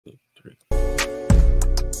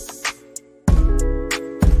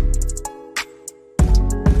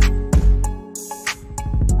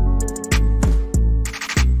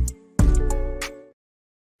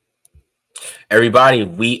Everybody,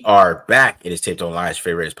 we are back. It is Taped On Live's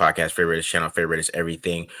favorite podcast, favorite channel, favorite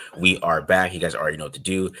everything. We are back. You guys already know what to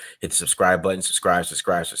do. Hit the subscribe button, subscribe.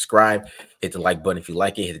 Hit the like button if you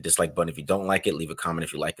like it. Hit the dislike button if you don't like it. Leave a comment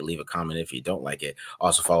if you like it. Leave a comment if you don't like it.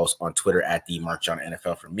 Also follow us on Twitter at the Mark John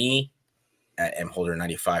NFL for me, at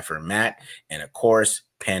mholder95 for Matt, and of course,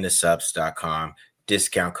 pandasubs.com.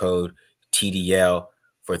 Discount code TDL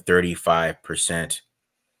for 35%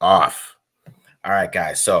 off. All right,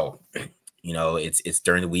 guys. So, you know, it's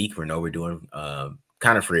during the week. We know we're doing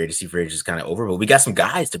kind of free agency. Free agency is kind of over, but we got some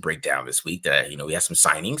guys to break down this week. That, you know, we have some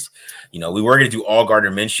signings. You know, we were going to do all Gardner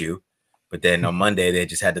Minshew, but then on Monday they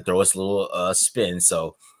just had to throw us a little spin.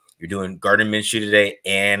 So you're doing Gardner Minshew today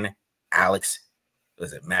and Alex.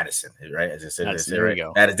 Was it Mattison? Right? As I said, there we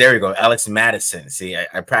go. There we go. Alex Mattison. See,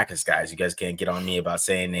 I practice, guys. You guys can't get on me about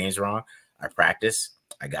saying names wrong. I practice.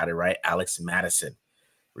 I got it right. Alex Mattison.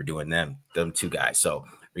 We're doing them two guys. So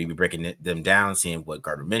we're going to be breaking them down, seeing what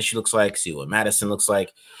Gardner Minshew looks like, see what Mattison looks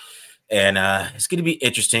like. And it's going to be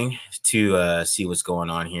interesting to see what's going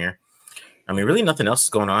on here. I mean, really nothing else is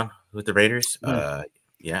going on with the Raiders. I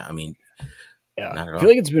mean, yeah, I feel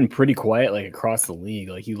like it's been pretty quiet, like across the league.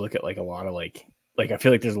 Like you look at like a lot of like I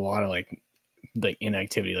feel like there's a lot of like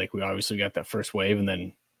inactivity. Like we obviously got that first wave and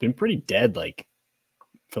then been pretty dead, like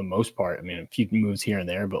for the most part. I mean, a few moves here and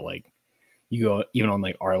there, but like you go even on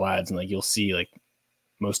like our lads and like you'll see like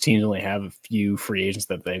most teams only have a few free agents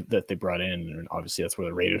that they brought in, and obviously that's where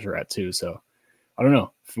the Raiders are at too. So I don't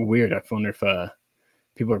know. It's weird. I wonder if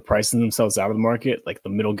people are pricing themselves out of the market, like the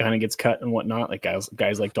middle kind of gets cut and whatnot. Like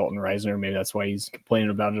guys like Dalton Reisner, maybe that's why he's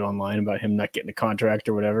complaining about it online about him not getting a contract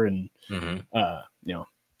or whatever. And you know,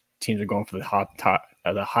 teams are going for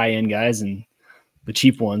the high end guys and the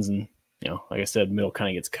cheap ones, and you know, like I said, middle kind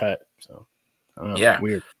of gets cut. So I don't know. Yeah,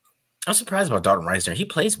 weird. I'm surprised about Dalton Reisner. He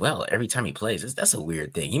plays well every time he plays. That's a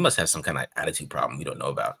weird thing. He must have some kind of attitude problem we don't know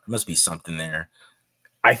about. There must be something there.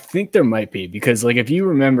 I think there might be, because like if you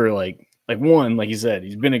remember, like one, like you said,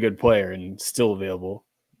 he's been a good player and still available.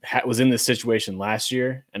 Was in this situation last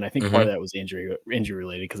year, and I think part of that was injury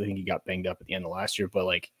related, because I think he got banged up at the end of last year. But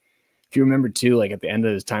like if you remember too, like at the end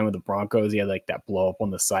of his time with the Broncos, he had like that blow up on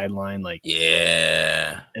the sideline, like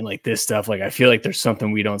and like this stuff. Like I feel like there's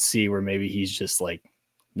something we don't see where maybe he's just like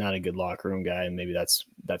not a good locker room guy, and maybe that's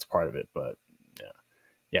part of it. But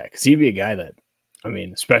yeah, because he'd be a guy that, I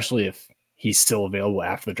mean, especially if he's still available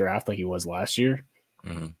after the draft like he was last year,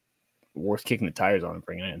 worth kicking the tires on and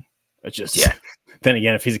bringing in. It's just then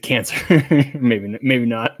again, if he's a cancer, maybe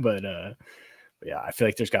not. But yeah, I feel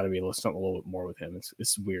like there's got to be something a little bit more with him.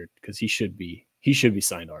 It's weird because he should be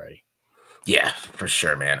signed already. Yeah, for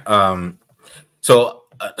sure, man. So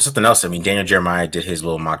something else. I mean, Daniel Jeremiah did his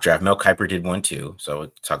little mock draft. Mel Kiper did one too. So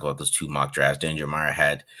we'll talk about those two mock drafts. Daniel Jeremiah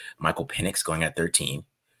had Michael Penix going at 13,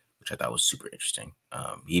 which I thought was super interesting.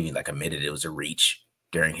 He even like admitted it was a reach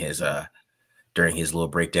during his little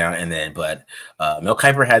breakdown. And then, but Mel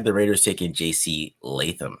Kiper had the Raiders taking J.C.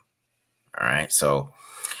 Latham. All right, so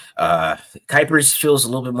Kiper's feels a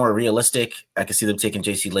little bit more realistic. I can see them taking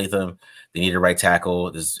J.C. Latham. They need a right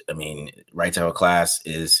tackle. Right tackle class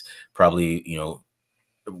is probably, you know,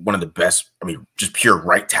 one of the best, I mean, just pure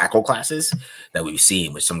right tackle classes that we've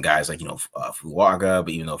seen with some guys like, you know, Fuaga,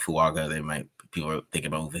 but even though Fuaga, people are thinking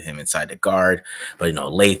about moving him inside the guard, but, you know,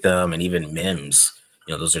 Latham and even Mims,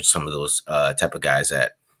 you know, those are some of those type of guys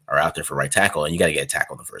that are out there for right tackle, and you got to get a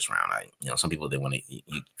tackle in the first round. You know, some people, they want to,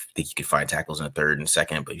 you think you could find tackles in the third and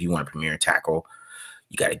second, but if you want a premier tackle,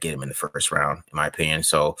 you got to get him in the first round, in my opinion.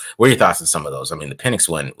 So what are your thoughts on some of those? I mean, the Penix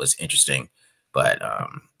one was interesting, but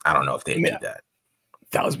I don't know if they did that.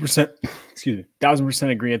 1,000%, excuse me, 1,000%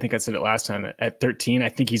 agree. I think I said it last time. At 13, I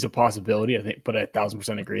think he's a possibility. I think, but I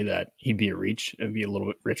 1,000% agree that he'd be a reach. It'd be a little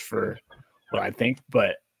bit rich for what I think.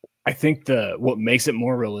 But I think what makes it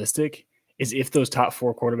more realistic is if those top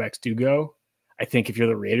four quarterbacks do go. I think if you're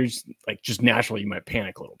the Raiders, like just naturally, you might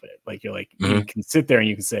panic a little bit. Like you're like you can sit there and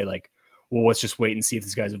you can say like, well, let's just wait and see if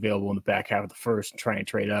this guy's available in the back half of the first and try and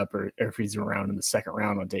trade up, or if he's around in the second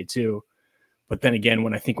round on day 2. But then again,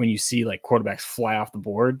 when you see like quarterbacks fly off the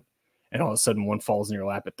board and all of a sudden one falls in your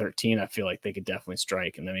lap at 13, I feel like they could definitely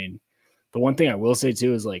strike. And I mean, the one thing I will say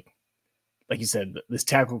too is like you said, this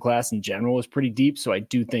tackle class in general is pretty deep. So I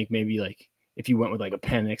do think maybe like if you went with like a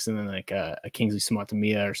Penix and then like a Kingsley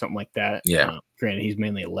Suamataia or something like that. Granted, he's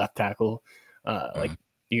mainly a left tackle. Like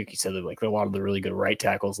you said, like a lot of the really good right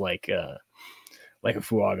tackles, like a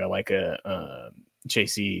Fuaga, like a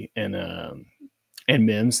JC and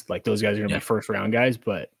Mims, like those guys are going to be first round guys,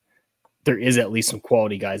 but there is at least some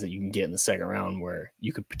quality guys that you can get in the second round where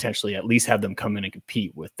you could potentially at least have them come in and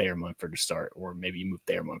compete with Thayer Munford to start, or maybe you move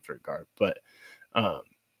Thayer Munford to guard. But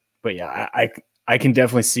but yeah, I can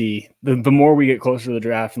definitely see the more we get closer to the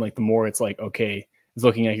draft, and like the more it's like, okay, it's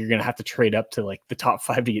looking like you're gonna have to trade up to like the top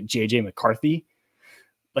 5 to get JJ McCarthy.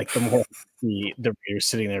 Like the more the Raiders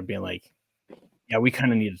sitting there being like, yeah, we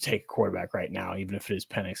kind of need to take a quarterback right now, even if it is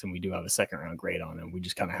Penix and we do have a second round grade on him. We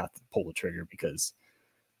just kind of have to pull the trigger because,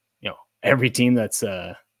 you know, every team that's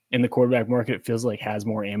in the quarterback market, it feels like has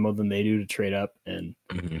more ammo than they do to trade up and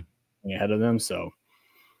ahead of them. So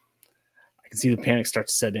I can see the panic start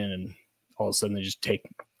to set in, and all of a sudden they just take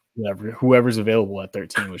whoever's available at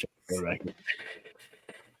 13, which quarterback.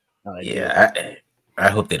 I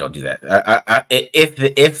hope they don't do that.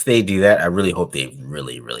 If they do that, I really hope they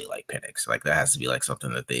really like Penix. Like that has to be like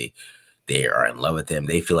something that they are in love with him.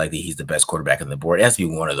 They feel like he's the best quarterback on the board. It has to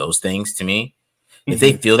be one of those things to me. If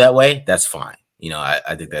they feel that way, that's fine. You know,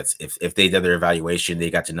 I think that's if they did their evaluation, they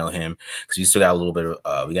got to know him, because we still got a little bit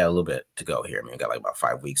of we got a little bit to go here. I mean, we got like about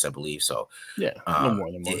 5 weeks, I believe. So yeah, a little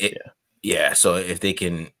more than most. Yeah. So if they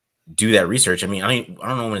can do that research, I mean, I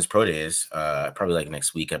don't know when his pro day is. Probably like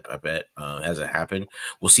next week, I bet. As it happened,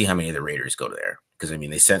 we'll see how many of the Raiders go there, because I mean,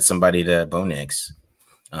 they sent somebody to Bo Nix.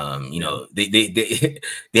 You know, they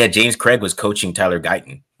had James Craig was coaching Tyler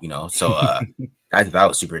Guyton. You know, so I think that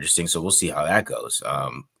was super interesting. So we'll see how that goes. I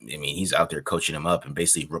mean, he's out there coaching him up and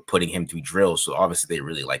basically putting him through drills. So obviously they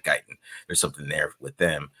really like Guyton. There's something there with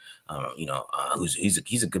them. You know,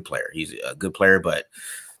 he's a good player. He's a good player, but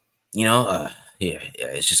you know, yeah,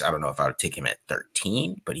 it's just I don't know if I would take him at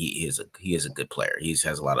 13, but he is a good player. He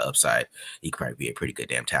has a lot of upside. He could probably be a pretty good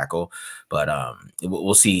damn tackle. But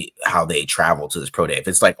we'll see how they travel to this pro day. If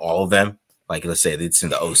it's like all of them, like let's say it's in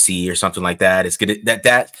the OC or something like that, it's good.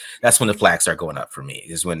 That's when the flags start going up for me.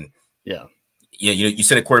 Is when you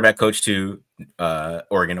send a quarterback coach to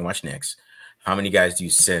Oregon to watch Knicks. How many guys do you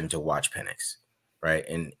send to watch Penix? Right,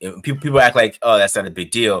 and people act like, oh, that's not a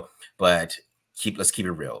big deal, but let's keep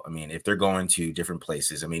it real. I mean, if they're going to different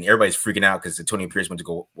places, I mean, everybody's freaking out because Antonio Pierce went to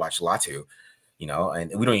go watch Latu, you know,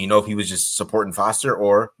 and we don't even know if he was just supporting Foster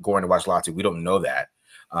or going to watch Latu. We don't know that,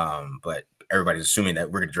 but everybody's assuming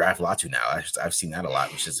that we're going to draft Latu now. I've seen that a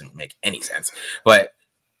lot, which doesn't make any sense. But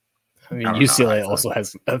I mean, UCLA also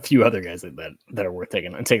has a few other guys that are worth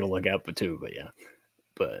taking a look at,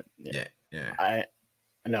 but yeah. I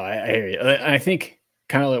hear you. I think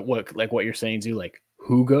kind of like what you're saying too, like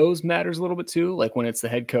who goes matters a little bit too. Like when it's the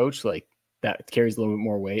head coach, like that carries a little bit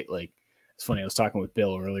more weight. Like it's funny, I was talking with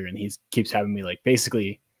Bill earlier, and he keeps having me like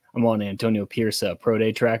basically I'm on Antonio Pierce pro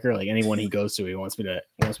day tracker. Like anyone he goes to, he wants me to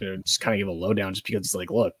just kind of give a lowdown, just because it's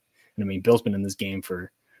like, look, and I mean, Bill's been in this game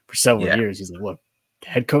for several years. He's like, look,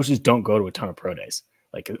 head coaches don't go to a ton of pro days,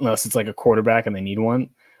 like unless it's like a quarterback and they need one.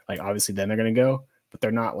 Like obviously then they're going to go, but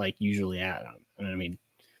they're not like usually at them. And I mean,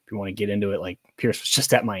 if you want to get into it, like Pierce was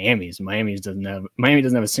just at Miami's. Miami doesn't have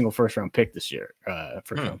a single first round pick this year,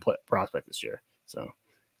 first round prospect this year. So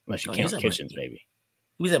unless you count Kitchens, maybe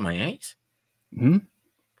he was at Miami's.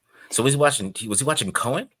 So was he watching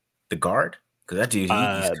Cohen, the guard? Because that dude,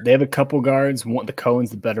 they have a couple guards. The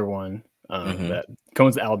Cohen's the better one. That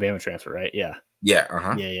Cohen's the Alabama transfer, right? Yeah. Yeah.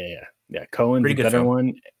 Yeah. Cohen's the better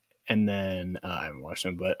one. And then I haven't watched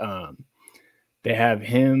him, but they have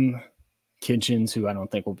him, Kitchens, who I don't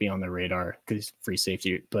think will be on their radar because he's free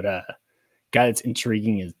safety. But guy that's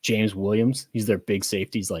intriguing is James Williams. He's their big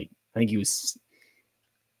safety. He's like, I think he was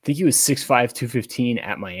 6'5", 215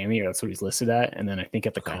 at Miami, or that's what he's listed at. And then I think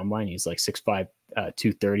at the combine, he's like 6'5",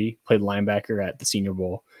 230. Played linebacker at the Senior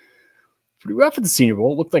Bowl. Pretty rough at the Senior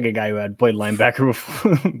Bowl. Looked like a guy who had played linebacker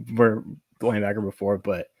before.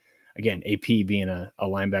 But again, AP being a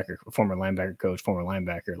linebacker, a former linebacker coach,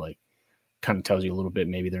 like kind of tells you a little bit.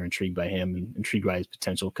 Maybe they're intrigued by him and intrigued by his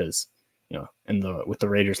potential because, you know, with the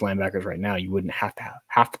Raiders linebackers right now, you wouldn't have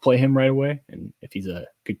to play him right away. And if he's a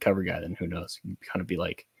good cover guy, then who knows? He'd kind of be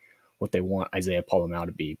like what they want Isaiah Polamau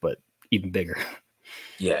to be, but even bigger.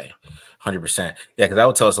 Yeah, 100%. Yeah, because that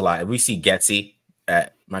would tell us a lot. If we see Getsy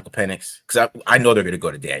at Michael Penix, because I know they're going to go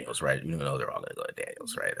to Daniels, right? You know they're all going to go to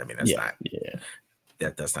Daniels, right? I mean,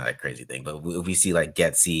 that's not a crazy thing. But if we see like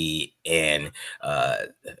Getsy and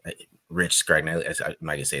Rich Gardner, I'm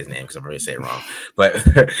not gonna say his name because I'm going to say it wrong, but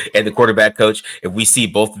and the quarterback coach, if we see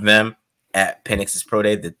both of them at Penix's pro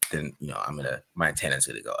day, then you know my antenna's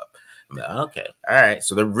going to go up. I'm like, okay, all right.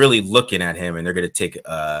 So they're really looking at him, and they're going to take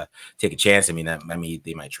a chance. I mean,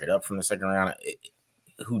 they might trade up from the second round.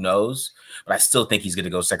 Who knows? But I still think he's going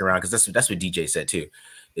to go second round because that's what DJ said too,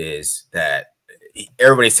 is that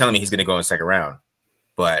everybody's telling me he's going to go in second round,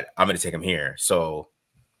 but I'm going to take him here. So,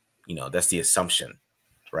 you know, that's the assumption,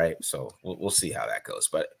 right? So we'll see how that goes.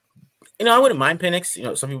 But you know, I wouldn't mind Penix. You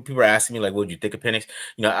know, some people are asking me like, "What would you think of Penix?"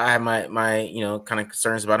 You know, I have my kind of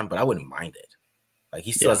concerns about him, but I wouldn't mind it. Like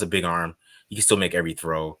he still has a big arm. He can still make every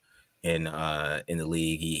throw in the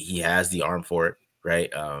league. He has the arm for it, right?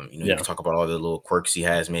 You can talk about all the little quirks he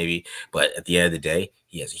has, maybe, but at the end of the day,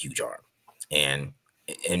 he has a huge arm. And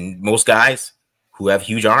most guys who have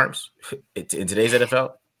huge arms in today's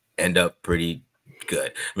NFL end up pretty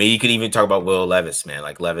good. I mean, you could even talk about Will Levis, man.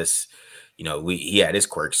 Like Levis, he had his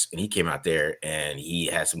quirks, and he came out there and he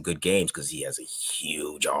had some good games because he has a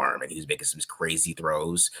huge arm and he was making some crazy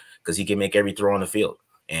throws because he can make every throw on the field.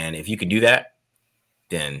 And if you can do that,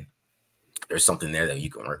 then there's something there that you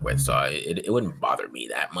can work with. So it wouldn't bother me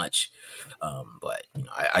that much. But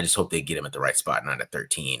I just hope they get him at the right spot, not at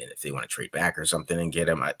 13. And if they want to trade back or something and get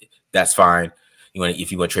him, that's fine.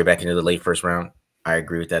 If you want to trade back into the late first round, I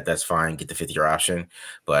agree with that. That's fine. Get the 5th-year option.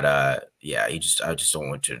 But I just don't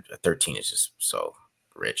want to. 13 is just so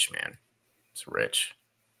rich, man. It's rich.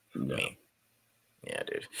 No. Yeah,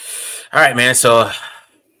 dude. All right, man. So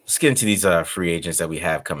let's get into these free agents that we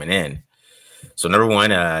have coming in. So number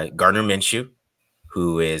one, Gardner Minshew,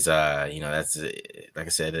 who is that's like I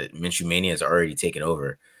said, Minshew mania has already taken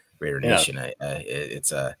over Raider Nation.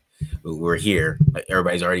 We're here.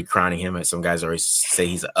 Everybody's already crowning him. Some guys already say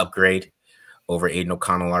he's an upgrade over Aiden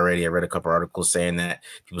O'Connell already. I read a couple articles saying that.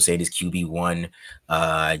 People say he's QB1.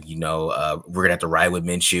 We're gonna have to ride with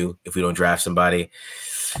Minshew if we don't draft somebody.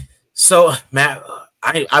 So Matt,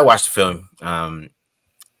 I watched the film.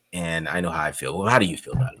 And I know how I feel. Well, how do you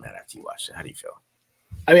feel about it, Matt, after you watch it? How do you feel?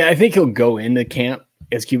 I mean, I think he'll go into camp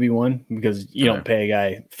as QB1 because you don't pay a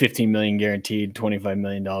guy $15 million guaranteed, $25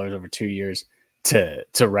 million over 2 years to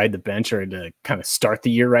ride the bench or to kind of start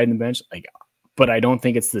the year riding the bench. But I don't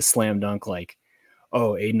think it's the slam dunk like,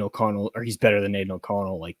 oh, Aiden O'Connell, or he's better than Aiden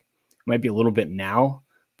O'Connell. Like, it might be a little bit now,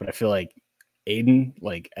 but I feel like Aiden,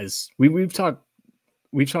 like as we've talked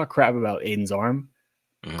crap about Aiden's arm.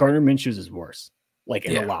 Gardner Minshew's is worse.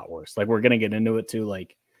 A lot worse. Like, we're going to get into it too.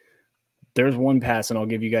 Like, there's one pass, and I'll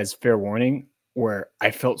give you guys fair warning, where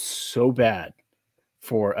I felt so bad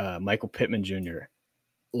for Michael Pittman Jr.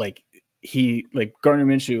 Gardner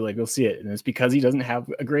Minshew, you'll see it. And it's because he doesn't have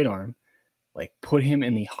a great arm. Put him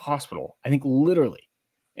in the hospital. I think literally.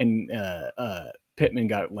 And Pittman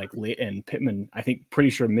got late, and Pittman, I think,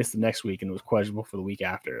 pretty sure missed the next week and was questionable for the week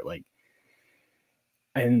after.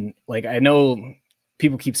 I know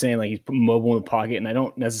people keep saying he's mobile in the pocket, and I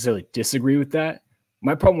don't necessarily disagree with that.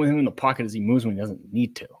 My problem with him in the pocket is he moves when he doesn't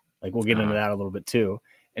need to. We'll get into that a little bit too.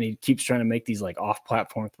 And he keeps trying to make these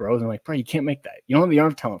off-platform throws. And bro, you can't make that. You don't have the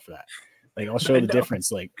arm talent for that. I'll show the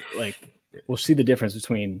difference. We'll see the difference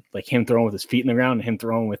between him throwing with his feet in the ground and him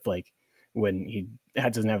throwing with when he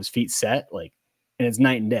doesn't have his feet set. And it's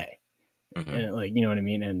night and day. And you know what I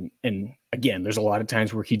mean? And again, there's a lot of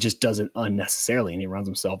times where he just does it unnecessarily and he runs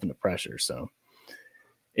himself into pressure. So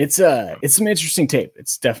it's some interesting tape.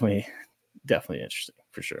 It's definitely interesting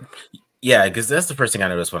for sure. Yeah, because that's the first thing I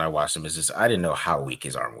noticed when I watched him is just I didn't know how weak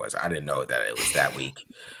his arm was. I didn't know that it was that weak.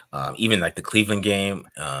 Even the Cleveland game,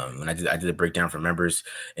 when I did a breakdown for members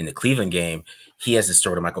in the Cleveland game, he has this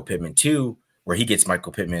throw to Michael Pittman too, where he gets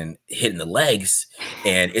Michael Pittman hitting the legs,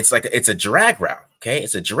 and it's a drag route. Okay,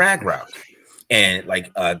 it's a drag route, and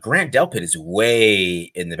Grant Delpit is way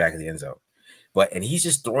in the back of the end zone. And he's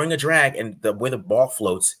just throwing a drag, and the way the ball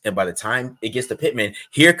floats, and by the time it gets to Pittman,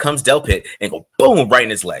 here comes Delpit and go boom right in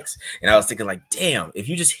his legs. And I was thinking, damn, if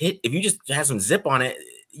you just had some zip on it,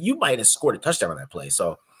 you might have scored a touchdown on that play.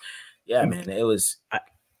 So, yeah, man, it was. I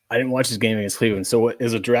didn't watch his game against Cleveland. So, what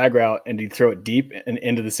is a drag route, and did he throw it deep and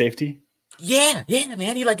into the safety? Yeah,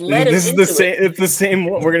 man. He let it. This is the same. It's the same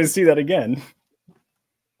one. We're gonna see that again.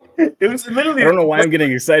 It was literally. I don't know why I'm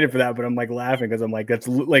getting excited for that, but I'm that's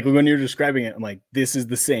when you're describing it. I'm this is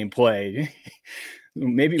the same play.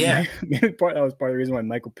 maybe that was part of the reason why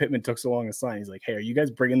Michael Pittman took so long to sign. He's hey, are you guys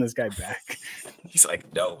bringing this guy back? He's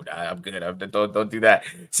no, I'm good. Don't do that.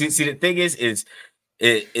 See, the thing is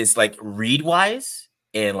it's read wise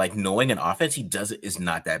and knowing an offense he does it is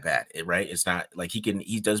not that bad, right? It's not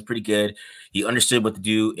he does pretty good. He understood what to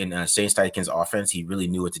do in Shane Steichen's offense. He really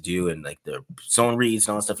knew what to do, and the zone reads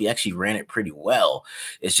and all that stuff. He actually ran it pretty well.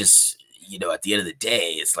 It's just at the end of the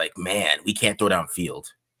day, it's man, we can't throw downfield,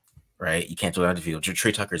 right? You can't throw down the field.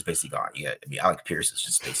 Trey Tucker is basically gone. Alec Pierce is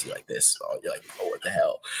just basically like this. You're oh, what the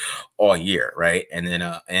hell, all year, right? And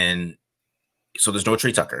then so there's no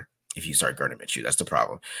Trey Tucker. If you start Gardner Minshew, that's the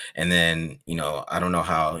problem. And then, I don't know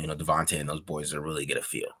how, Devontae and those boys are really going to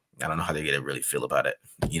feel. I don't know how they're going to really feel about it.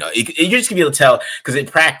 You're just going to be able to tell because in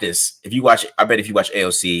practice, if you watch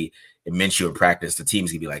AOC and Minshew in practice, the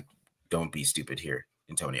team's going to be don't be stupid here,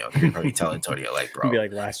 Antonio. They're probably tell Antonio, bro. Be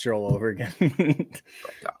last year all over again.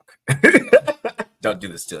 Dog. Don't do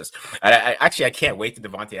this to us. I can't wait to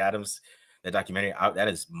Devontae Adams that documentary, that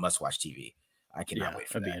is must-watch TV. I cannot wait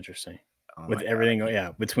for that'd that. be interesting. Oh With everything,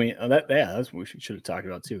 between that's what we should have talked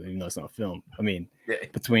about too, even though it's not film. I mean,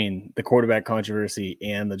 between the quarterback controversy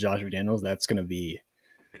and the Josh McDaniels, it's gonna be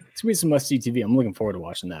some must-see TV. I'm looking forward to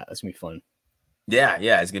watching that. That's gonna be fun. Yeah,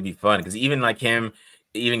 it's gonna be fun because even like him,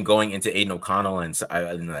 even going into Aiden O'Connell and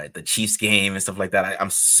the Chiefs game and stuff like that, I'm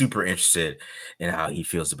super interested in how he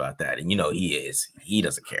feels about that. And he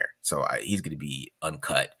doesn't care, so he's gonna be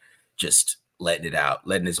uncut, just letting it out,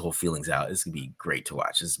 letting his whole feelings out. It's gonna be great to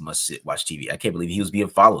watch. This watch TV. I can't believe he was being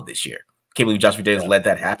followed this year. Can't believe Josh McDaniels let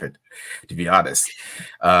that happen, to be honest.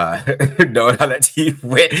 Knowing how that team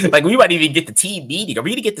went, like we might even get the team meeting. Are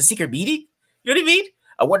we gonna get the secret meeting? You know what I mean?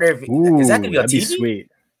 I wonder if is that gonna be on TV?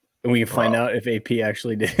 Sweet. And we can find out if AP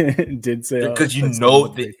actually did say, because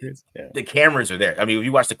the cameras are there. I mean, if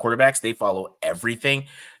you watch the quarterbacks, they follow everything.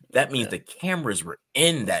 That means the cameras were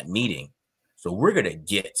in that meeting, so we're gonna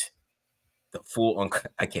get the full.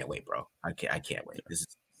 I can't wait, bro. I can't wait.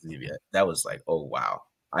 That was like, oh wow,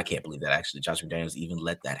 I can't believe that actually Josh McDaniels even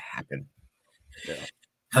let that happen.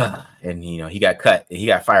 Yeah. And he got cut, he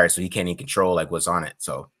got fired, so he can't even control like what's on it.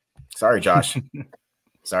 So sorry, Josh.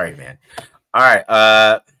 Sorry, man. All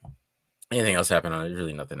right. Anything else happening? There's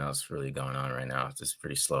really nothing else really going on right now. It's just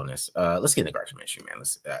pretty slowness. Let's get into Gardner Minshew, man.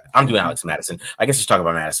 I'm doing Alex Mattison. I guess let's talk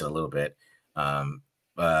about Mattison a little bit.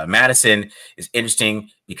 Mattison is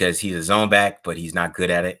interesting because he's a zone back, but he's not good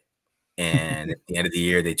at it. And at the end of the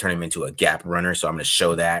year, they turn him into a gap runner. So I'm going to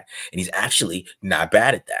show that. And he's actually not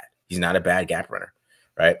bad at that. He's not a bad gap runner,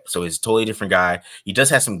 right? So he's a totally different guy. He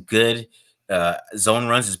does have some good zone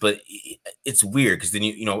runs, but it's weird because then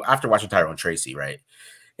after watching Tyrone Tracy, right?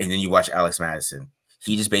 And then you watch Alex Mattison,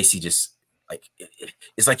 he just basically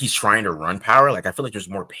it's like he's trying to run power. Like I feel like there's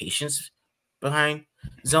more patience behind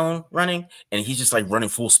zone running, and he's just like running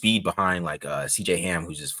full speed behind like CJ Ham,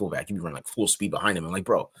 who's his fullback. He'd be running like full speed behind him. I'm like,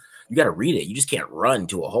 bro, you got to read it. You just can't run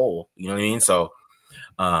to a hole. You know what I mean? So,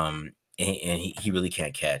 and he really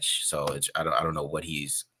can't catch. So I don't know what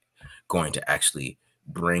he's going to actually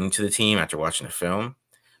bring to the team after watching the film.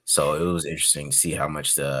 So it was interesting to see how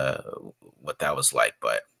much what that was like,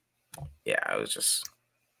 but yeah, it was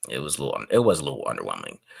a little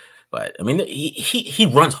underwhelming. But I mean, he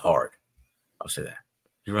runs hard. I'll say that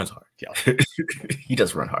he runs hard. Yeah, he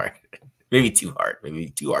does run hard. Maybe too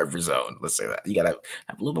hard for zone. Let's say that. You gotta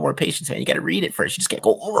have a little bit more patience, man. You gotta read it first. You just can't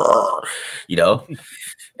go,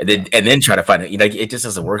 and then try to find it. It just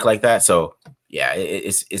doesn't work like that. So yeah,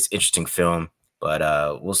 it's interesting film.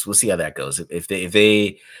 But we'll see how that goes. If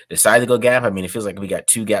they decide to go gap, I mean, it feels like we got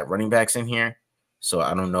 2 gap running backs in here. So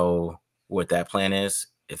I don't know what that plan is.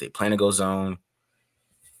 If they plan to go zone,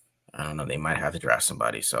 I don't know. They might have to draft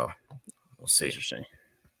somebody. So we'll see. Interesting.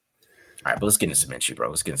 All right, but let's get into some Minshew, bro.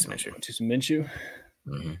 Let's get into some Minshew. To some Minshew?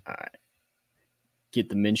 Mm-hmm. All right. Get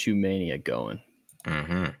the Minshew mania going.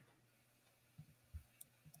 Mm-hmm.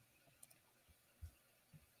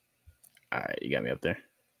 All right, you got me up there?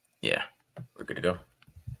 Yeah. We're good to go.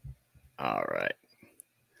 All right.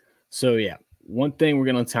 So, yeah, one thing we're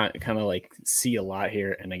going to kind of like see a lot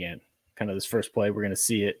here. And again, kind of this first play, we're going to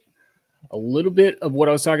see it a little bit of what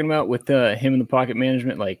I was talking about with him in the pocket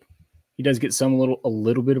management. Like he does get a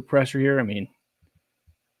little bit of pressure here. I mean,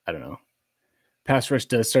 I don't know. Pass rush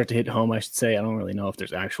does start to hit home, I should say. I don't really know if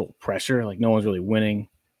there's actual pressure. Like no one's really winning.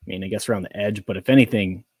 I mean, I guess around the edge, but if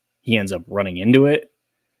anything, he ends up running into it.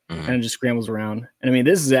 Kind of just scrambles around. And I mean,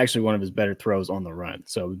 this is actually one of his better throws on the run.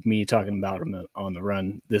 So me talking about him on the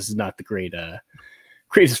run, this is not the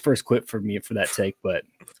greatest first clip for me for that take, but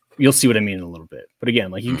you'll see what I mean in a little bit. But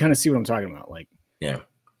again, like you can kind of see what I'm talking about. Like, yeah,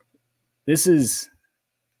 this is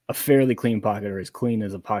a fairly clean pocket, or as clean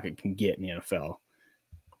as a pocket can get in the NFL.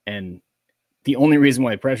 And the only reason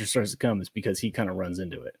why pressure starts to come is because he kind of runs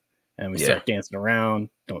into it. And we start dancing around,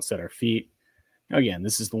 don't set our feet. Again,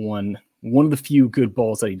 this is the one of the few good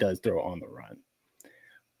balls that he does throw on the run.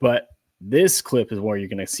 But this clip is where you're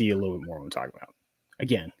going to see a little bit more what I'm talking about.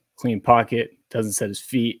 Again, clean pocket, doesn't set his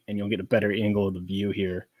feet, and you'll get a better angle of the view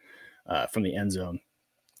here from the end zone.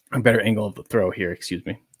 A better angle of the throw here,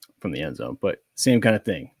 from the end zone. But same kind of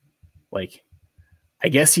thing. Like, I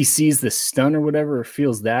guess he sees the stun or whatever, or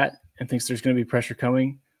feels that, and thinks there's going to be pressure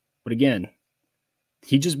coming. But again,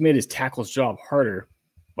 he just made his tackle's job harder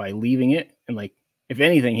by leaving it. And like, if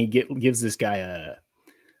anything, he gives this guy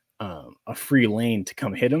a free lane to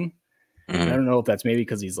come hit him. I don't know if that's maybe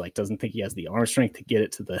because he's like doesn't think he has the arm strength to get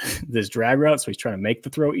it to this drag route, so he's trying to make the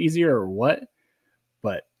throw easier or what.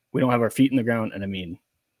 But we don't have our feet in the ground, and I mean,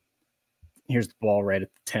 here's the ball right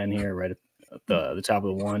at the 10 here, right at the top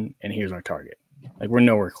of the 1, and here's our target. Like we're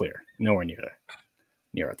nowhere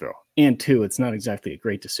near our throw. And 2, it's not exactly a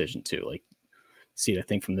great decision too. Like see it, I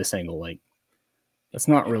think, from this angle. Like, that's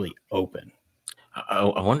not really open. I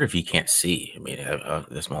wonder if he can't see. I mean,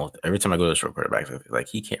 this moment, every time I go to the short quarterback, like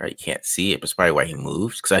he can't see it. But it's probably why he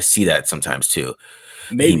moves, because I see that sometimes too.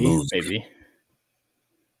 Maybe he moves. Maybe.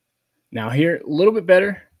 Now here, a little bit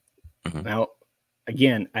better. Mm-hmm. Now,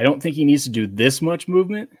 again, I don't think he needs to do this much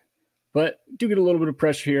movement, but do get a little bit of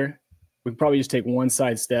pressure here. We can probably just take one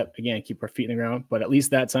side step. Again, keep our feet in the ground, but at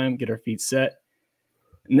least that time, get our feet set.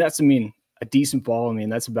 And that's, I mean, a decent ball. I mean,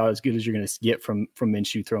 that's about as good as you're going to get from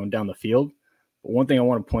Minshew throwing down the field. But one thing I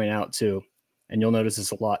want to point out too, and you'll notice this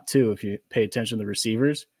a lot too if you pay attention to the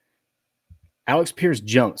receivers, Alex Pierce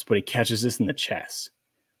jumps, but he catches this in the chest.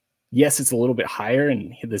 Yes, it's a little bit higher,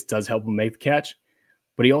 and this does help him make the catch,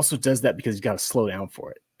 but he also does that because he's got to slow down for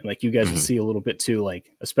it. And like you guys will see a little bit too, like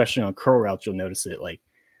especially on curl routes, you'll notice it. Like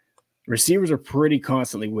receivers are pretty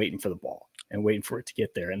constantly waiting for the ball and waiting for it to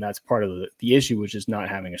get there, and that's part of the issue, which is not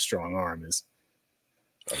having a strong arm. Is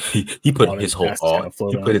he put his whole all.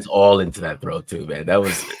 He put his all into that throw too, man. That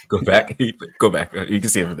was go back. Go back. You can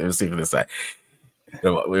see it from there. See from this side.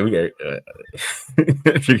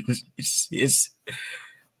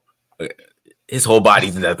 His whole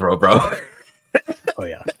body's in that throw, bro. Oh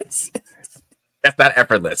yeah, that's not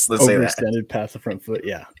effortless. Let's say that. Overextended past the front foot.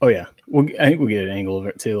 Yeah. Oh yeah. I think we'll get an angle of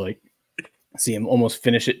it too. Like see him almost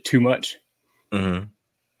finish it too much. Mm-hmm.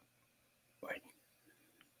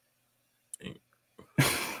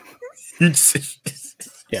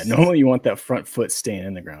 Yeah, normally you want that front foot staying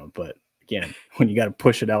in the ground, but again, when you got to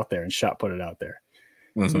push it out there and shot put it out there,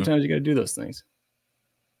 sometimes you got to do those things.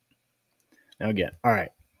 Now again, all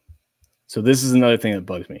right. So this is another thing that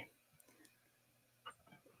bugs me.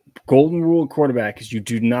 Golden rule of quarterback is you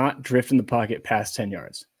do not drift in the pocket past 10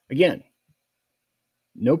 yards. Again,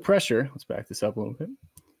 no pressure. Let's back this up a little bit.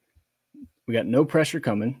 We got no pressure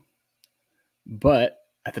coming, but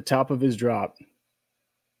at the top of his drop,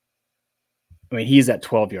 I mean, he's at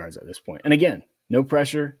 12 yards at this point. And again, no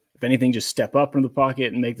pressure. If anything, just step up into the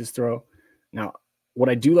pocket and make this throw. Now, what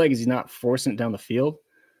I do like is he's not forcing it down the field,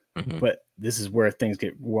 but this is where things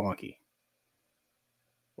get wonky.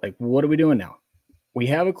 Like, what are we doing now? We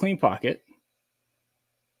have a clean pocket.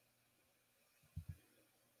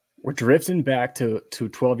 We're drifting back to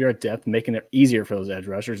 12-yard depth, making it easier for those edge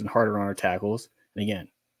rushers and harder on our tackles. And again,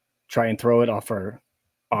 try and throw it off our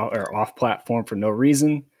off platform for no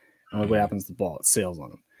reason. And what happens to the ball? It sails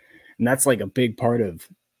on him. And that's like a big part of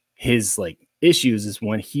his like issues is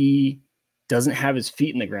when he doesn't have his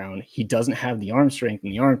feet in the ground. He doesn't have the arm strength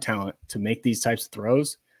and the arm talent to make these types of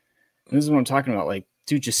throws. And this is what I'm talking about. Like,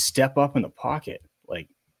 dude, just step up in the pocket. Like,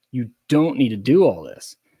 you don't need to do all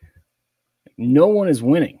this. No one is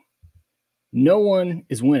winning. No one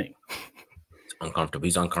is winning. Uncomfortable.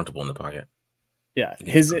 He's uncomfortable in the pocket. Yeah.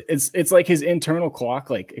 It's like his internal clock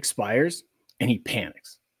like expires and he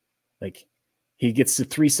panics. Like he gets to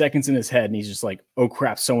 3 seconds in his head and he's just like, oh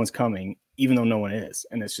crap, someone's coming, even though no one is.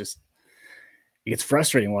 And it's just, it gets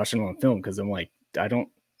frustrating watching him on film because I'm like,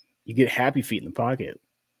 you get happy feet in the pocket.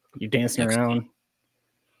 You're dancing around.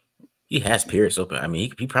 He has Pierce open. I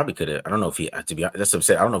mean, he probably could have. I don't know if he, to be honest, that's what I'm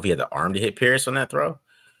saying. I don't know if he had the arm to hit Pierce on that throw.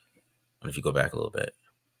 If you go back a little bit.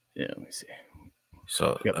 Yeah, let me see.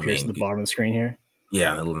 So, we got Pierce at the bottom of the screen here.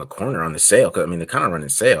 Yeah, in the corner on the sail. Because I mean, they're kind of running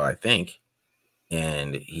sail, I think.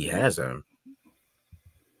 And he has him.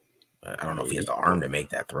 I don't know if he has the arm to make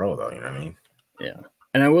that throw, though. You know what I mean? Yeah.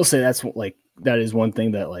 And I will say that is one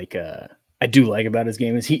thing that I do like about his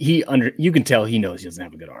game is you can tell he knows he doesn't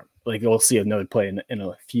have a good arm. Like we'll see another play in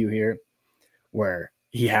a few here where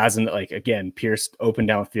he hasn't, like, again, Pierce open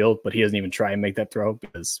downfield, but he doesn't even try and make that throw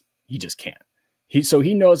because he just can't. So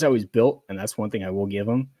he knows how he's built, and that's one thing I will give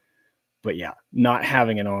him. But yeah, not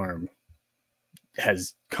having an arm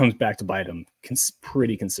comes back to bite him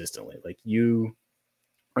pretty consistently. Like you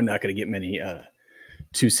are not going to get many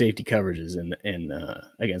two safety coverages in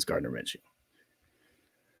against Gardner Minshew.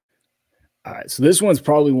 All right, so this one's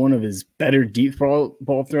probably one of his better deep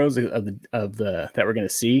ball throws of the that we're going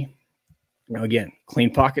to see. Now again,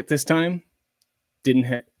 clean pocket this time. Didn't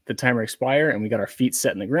hit the timer expire, and we got our feet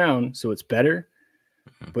set in the ground, so it's better.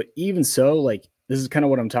 But even so, like this is kind of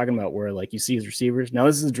what I'm talking about, where like you see his receivers. Now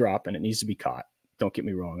this is a drop, and it needs to be caught. Don't get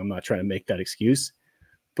me wrong. I'm not trying to make that excuse,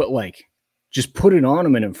 but like just put it on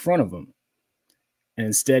him and in front of him. And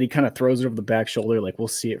instead he kind of throws it over the back shoulder. Like we'll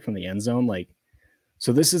see it from the end zone. Like,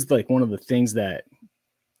 so this is like one of the things that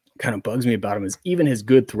kind of bugs me about him is even his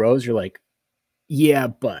good throws. You're like, yeah,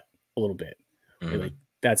 but a little bit. You're like,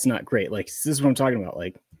 that's not great. Like, this is what I'm talking about.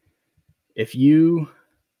 Like if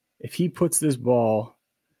he puts this ball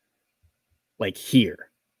like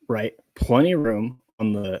here, right? Plenty of room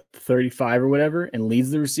on the 35 or whatever and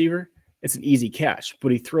leads the receiver. it's an easy catch,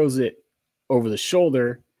 but he throws it over the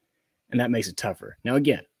shoulder, and that makes it tougher. Now,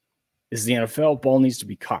 again, this is the NFL. Ball needs to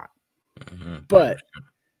be caught. But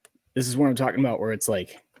this is what I'm talking about, where it's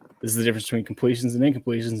like, this is the difference between completions and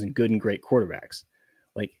incompletions and good and great quarterbacks.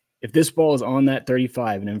 Like, if this ball is on that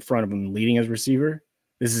 35 and in front of him leading his receiver,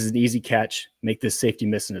 this is an easy catch. Make this safety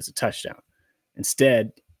miss and it's a touchdown.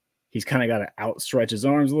 Instead, he's kind of got to outstretch his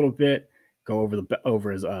arms a little bit, go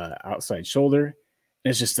over his outside shoulder. And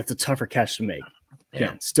it's just, that's a tougher catch to make.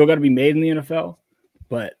 Yeah, still got to be made in the NFL,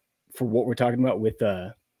 but for what we're talking about with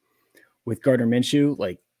Gardner Minshew,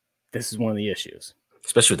 like, this is one of the issues.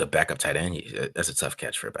 Especially with the backup tight end. That's a tough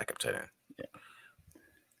catch for a backup tight end. Yeah.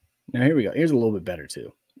 Now, here we go. Here's a little bit better,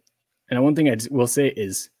 too. And one thing I will say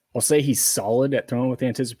is, I'll say he's solid at throwing with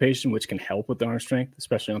anticipation, which can help with the arm strength,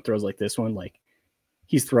 especially on throws like this one. Like,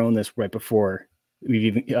 he's thrown this right before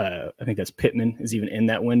we've even, I think that's Pittman is even in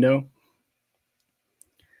that window.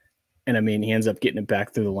 And I mean, he ends up getting it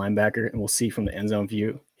back through the linebacker, and we'll see from the end zone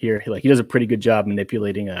view here. He does a pretty good job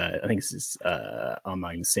manipulating. I think this is, I'm not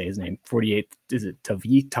going to say his name. 48. Is it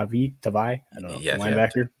Tavai? I don't know. Yeah,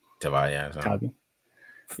 linebacker. Tavai, yeah. Tavi.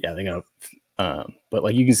 Yeah, they got. But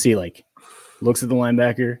like, you can see, like, looks at the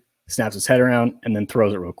linebacker, snaps his head around, and then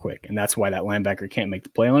throws it real quick. And that's why that linebacker can't make the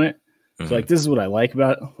play on it. Mm-hmm. So, like, this is what I like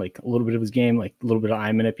about it. Like, a little bit of his game, like a little bit of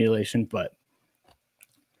eye manipulation, but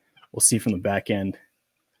we'll see from the back end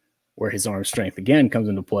where his arm strength again comes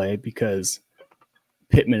into play, because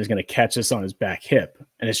Pittman is going to catch this on his back hip,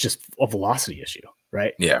 and it's just a velocity issue,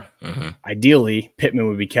 right? Yeah. Mm-hmm. Ideally, Pittman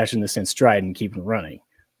would be catching this in stride and keeping running,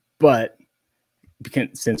 but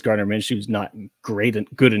since Gardner Minshew is not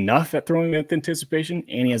good enough at throwing with anticipation,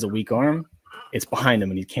 and he has a weak arm, it's behind him,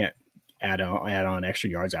 and he can't add on extra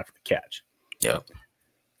yards after the catch. Yeah.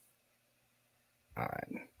 All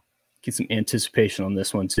right. Get some anticipation on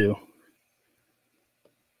this one too.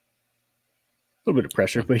 A little bit of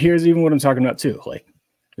pressure, but here's even what I'm talking about too. Like,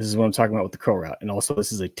 this is what I'm talking about with the curl route. And also,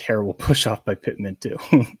 this is a terrible push off by Pittman too.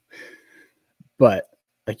 But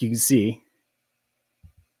like, you can see,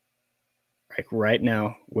 like, right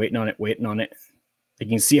now, waiting on it. Like, you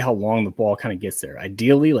can see how long the ball kind of gets there.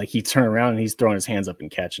 Ideally, like, he turn around and he's throwing his hands up and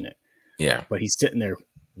catching it. Yeah. But he's sitting there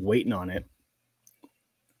waiting on it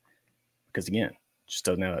because, again, just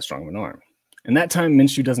doesn't have that strong of an arm. And that time,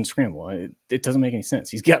 Minshew doesn't scramble. It doesn't make any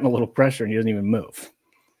sense. He's gotten a little pressure and he doesn't even move.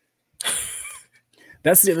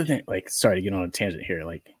 That's the other thing. Like, sorry to get on a tangent here.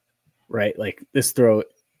 Like, right? Like, this throw,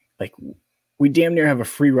 like, we damn near have a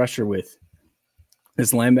free rusher with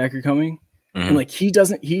this linebacker coming. Mm-hmm. And, like,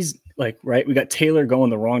 he's like, right, we got Taylor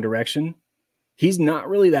going the wrong direction. He's not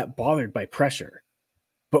really that bothered by pressure.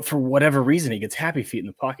 But for whatever reason, he gets happy feet in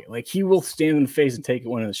the pocket. Like, he will stand in the face and take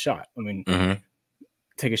one in the shot. I mean,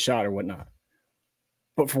 take a shot or whatnot.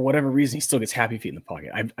 But for whatever reason, he still gets happy feet in the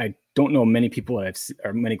pocket. I don't know many people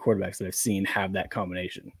or many quarterbacks that I've seen have that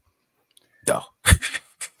combination. No.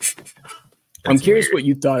 I'm curious what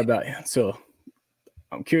you thought about him. So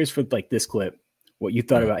I'm curious for, like, this clip, what you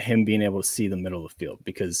thought about him being able to see the middle of the field,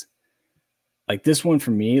 because, like, this one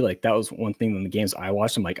for me, like, that was one thing in the games I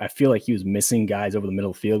watched. I'm like, I feel like he was missing guys over the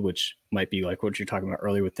middle of the field, which might be like what you're talking about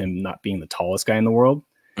earlier with him not being the tallest guy in the world.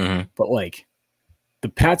 Mm-hmm. But, like, the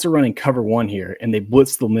Pats are running cover one here, and they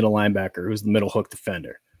blitz the middle linebacker, who's the middle hook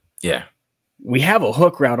defender. Yeah. We have a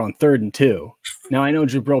hook route on 3rd and 2. Now, I know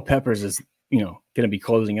Jabril Peppers is, going to be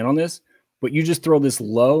closing in on this, but you just throw this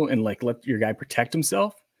low and, like, let your guy protect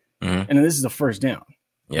himself. Mm-hmm. And then this is a first down.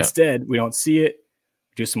 Yep. Instead, we don't see it,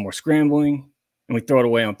 do some more scrambling, and we throw it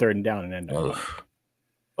away on 3rd and down and end up.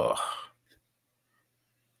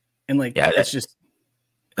 And, like, yeah, that's just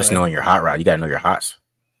knowing your hot route. You got to know your hots.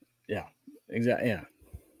 Yeah, exactly. Yeah.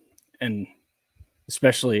 And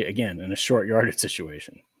especially, again, in a short yardage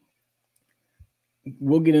situation.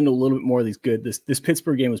 We'll get into a little bit more of these good. This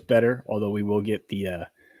Pittsburgh game was better, although we will get the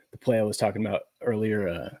play I was talking about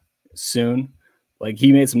earlier soon. Like,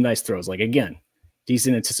 he made some nice throws. Like, again,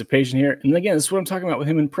 decent anticipation here. And again, this is what I'm talking about with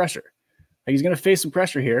him in pressure. Like, he's going to face some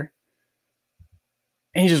pressure here,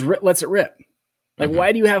 and he just lets it rip. Like,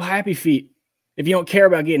 why do you have happy feet if you don't care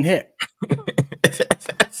about getting hit?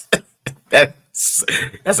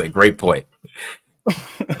 That's a great point.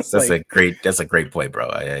 That's like, a great point, bro.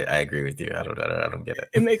 I agree with you. I don't get it.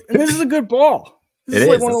 And this is a good ball. This is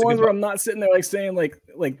like one of the ones where I'm not sitting there like saying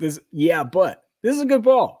like this. Yeah, but this is a good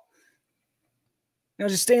ball. Now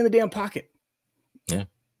just stay in the damn pocket. Yeah,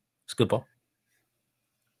 it's a good ball.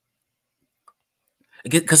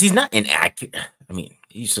 Because he's not inaccurate. I mean,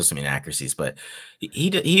 he's still some inaccuracies, but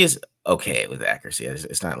he is okay with accuracy.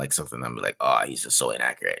 It's not like something I'm like, oh, he's just so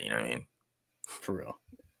inaccurate. You know what I mean? For real.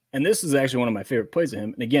 And this is actually one of my favorite plays of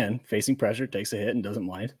him. And again, facing pressure, takes a hit and doesn't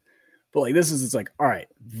mind. But like this is, it's like, all right,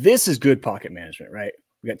 this is good pocket management, right?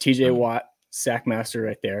 We got TJ Watt, sack master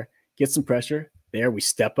right there. Get some pressure there. We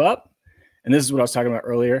step up. And this is what I was talking about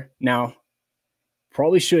earlier. Now,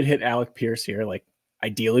 probably should hit Alec Pierce here. Like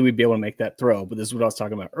ideally we'd be able to make that throw, but this is what I was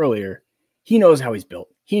talking about earlier. He knows how he's built.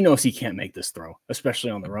 He knows he can't make this throw, especially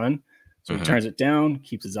on the run. So he turns it down,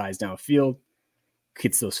 keeps his eyes downfield,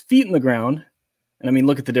 gets those feet in the ground. And I mean,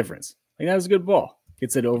 look at the difference. Like that was a good ball.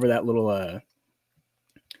 Gets it over that little,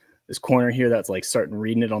 this corner here that's like starting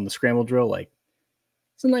reading it on the scramble drill. Like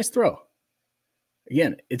it's a nice throw.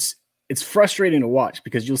 Again, it's frustrating to watch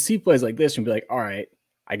because you'll see plays like this and be like, all right,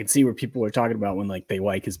 I can see where people are talking about when like they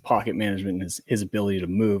like his pocket management and his ability to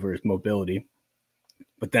move or his mobility.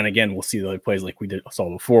 But then again, we'll see the other plays like we saw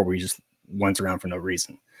before where he just went around for no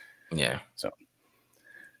reason. Yeah. So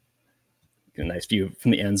get a nice view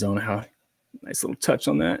from the end zone. How nice little touch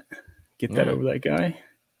on that. Get that over that guy.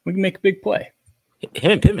 We can make a big play.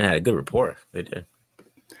 Him and Pittman had a good rapport. They did.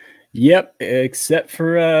 Yep, except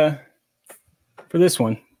for this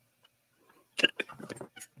one.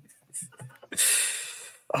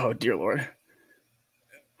 Oh dear Lord.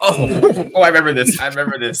 Oh, I remember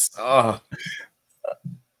this. Oh.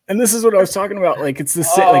 And this is what I was talking about. Like it's the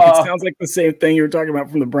same. Like it sounds like the same thing you were talking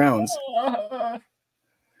about from the Browns.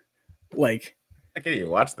 Like I can't even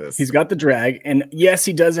watch this. He's got the drag, and yes,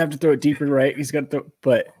 he does have to throw it deeper, right? He's got to,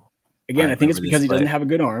 but again, I think it's because he doesn't have a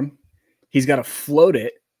good arm. He's got to float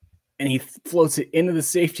it, and he floats it into the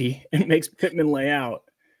safety and makes Pittman lay out.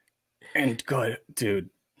 And good, dude.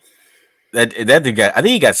 That guy, I think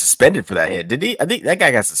he got suspended for that hit. Did he? I think that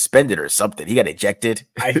guy got suspended or something. He got ejected.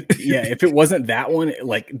 Yeah, if it wasn't that one,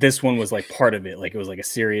 like this one was like part of it. Like it was like a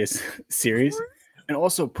serious series. And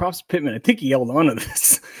also props to Pittman. I think he held on to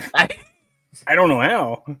this. I don't know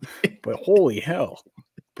how, but holy hell.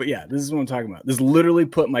 But yeah, this is what I'm talking about. This literally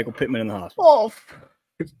put Michael Pittman in the hospital.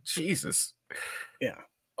 Oh, Jesus. Yeah.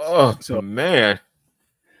 Oh, so man.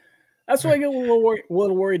 That's what I get a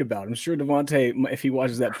little worried about. I'm sure Devontae, if he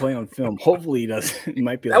watches that play on film, hopefully he does. He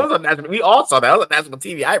might be. That was on national. We all saw that. That was on national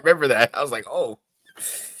TV. I remember that. I was like, oh.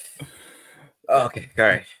 Okay. All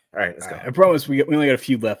right. Let's go. I promise we only got a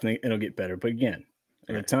few left, and it'll get better. But again,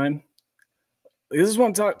 at the time, this is what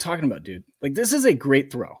I'm talking about, dude. Like this is a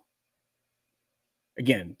great throw.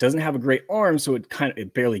 Again, doesn't have a great arm, so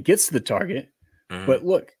it barely gets to the target. But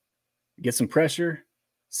look, get some pressure,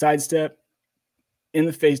 sidestep. In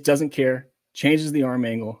the face, doesn't care, changes the arm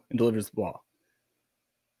angle, and delivers the ball.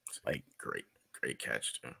 Like great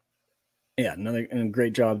catch, too. Yeah, another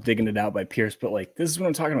great job digging it out by Pierce. But like, this is what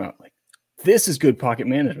I'm talking about. Like, this is good pocket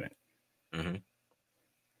management.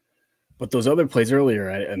 But those other plays earlier,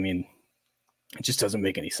 I mean, it just doesn't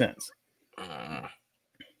make any sense.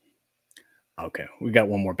 Okay, we got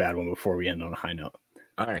one more bad one before we end on a high note.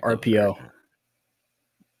 All right, RPO.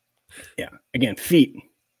 Yeah, again, feet.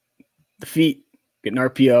 The feet. Get an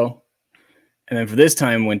RPO. And then for this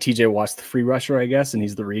time, when TJ watched the free rusher, I guess, and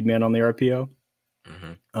he's the read man on the RPO,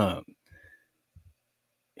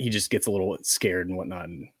 he just gets a little scared and whatnot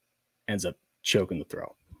and ends up choking the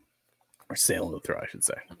throw. Or sailing the throw, I should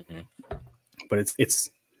say. But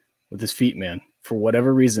it's with his feet, man. For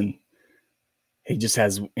whatever reason, he just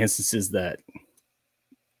has instances that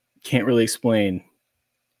can't really explain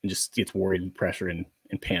and just gets worried and pressure and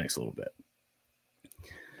panics a little bit.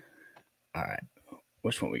 All right.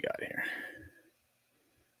 Which one we got here?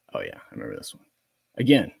 Oh, yeah. I remember this one.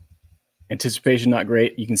 Again, anticipation not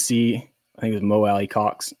great. You can see, I think it was Mo Alley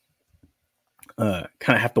Cox. Kind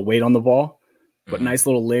of have to wait on the ball, but nice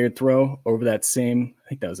little layered throw over that same, I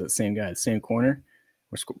think that was that same guy, the same corner.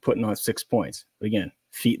 We're putting on 6 points. But again,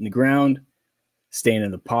 feet in the ground, staying in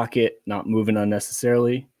the pocket, not moving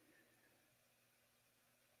unnecessarily.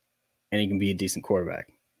 And he can be a decent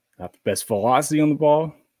quarterback. Not the best velocity on the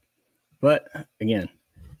ball. But again,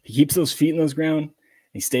 he keeps those feet in those ground.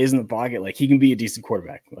 He stays in the pocket. Like he can be a decent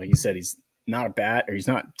quarterback. Like you said, he's not he's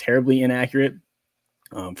not terribly inaccurate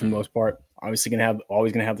for the most part. Obviously,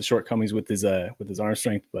 always gonna have the shortcomings with his arm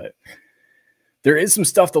strength, but there is some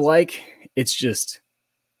stuff to like. It's just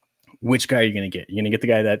which guy are you gonna get? You're gonna get the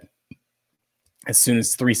guy that as soon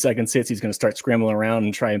as 3 seconds hits, he's gonna start scrambling around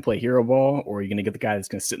and try and play hero ball, or are you gonna get the guy that's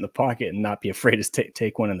gonna sit in the pocket and not be afraid to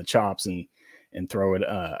take one in the chops and throw it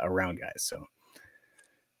around guys. So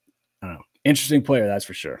I don't know. Interesting player, that's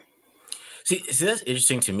for sure. See, that's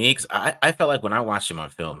interesting to me because I felt like when I watched him on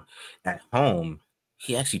film at home,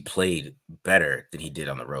 he actually played better than he did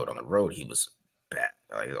on the road. On the road, he was bad.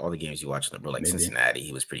 Like all the games you watch on the road, like Cincinnati,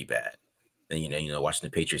 he was pretty bad. Then you know, watching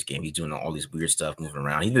the Patriots game, he's doing all this weird stuff, moving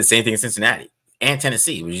around. He did the same thing in Cincinnati and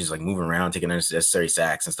Tennessee. He was just like moving around, taking unnecessary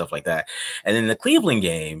sacks and stuff like that. And then the Cleveland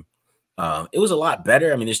game, It was a lot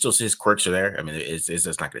better. I mean, there's still his quirks are there. I mean, it's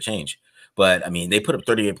not going to change. But I mean, they put up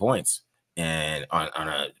 38 points and on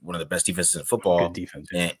one of the best defenses in football. Good defense.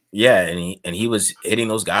 And he was hitting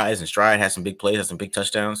those guys in stride, had some big plays, had some big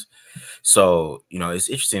touchdowns. So, it's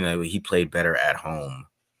interesting that he played better at home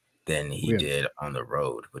than he did on the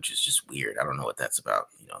road, which is just weird. I don't know what that's about.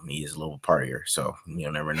 Me is a little partier, so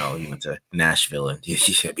you'll never know. He went to Nashville, and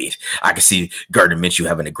I can see Gardner Minshew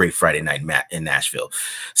having a great Friday night in Nashville.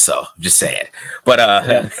 So just saying. But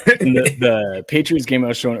the Patriots game I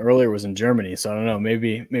was showing earlier was in Germany, so I don't know.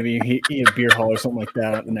 Maybe he had a beer hall or something like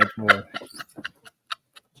that the night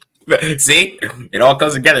before. See, it all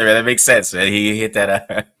comes together, man. That makes sense, man. He hit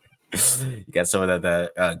that. You got some of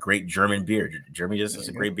that great German beer. Germany is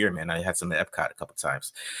a great beer, man. I had some at Epcot a couple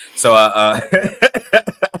times. So I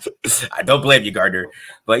don't blame you, Gardner.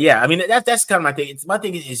 But yeah, I mean that's kind of my thing. My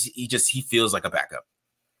thing is he feels like a backup.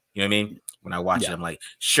 You know what I mean? When I watch it, I'm like,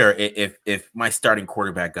 sure, if my starting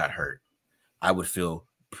quarterback got hurt, I would feel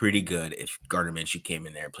pretty good if Gardner Minshew came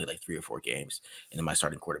in there and played like 3 or 4 games, and then my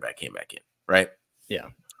starting quarterback came back in, right? Yeah,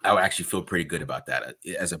 I would actually feel pretty good about that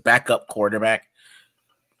as a backup quarterback.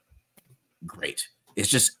 Great. It's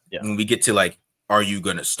just when we get to like, are you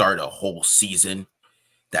going to start a whole season?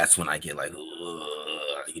 That's when I get like,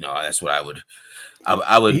 that's what I would go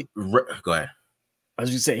ahead. I was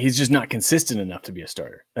going to say, he's just not consistent enough to be a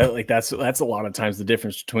starter. Like that's a lot of times the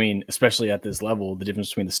difference between, especially at this level, the difference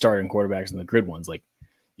between the starting quarterbacks and the good ones. Like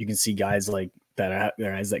you can see guys like that,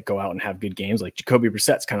 guys that go out and have good games. Like Jacoby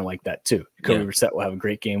Brissett's kind of like that too. Jacoby Brissett will have a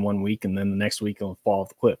great game one week, and then the next week he'll fall off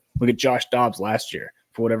the cliff. Look at Josh Dobbs last year.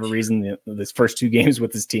 For whatever reason, this first 2 games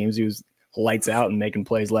with his teams, he was lights out and making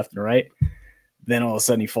plays left and right. Then all of a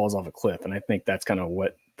sudden he falls off a cliff. And I think that's kind of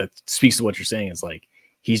what that speaks to what you're saying. Is like,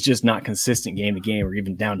 he's just not consistent game to game or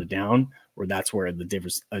even down to down, where that's where the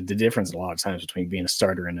difference a lot of times between being a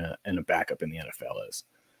starter and a backup in the NFL is.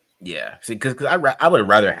 Yeah. See, because I would have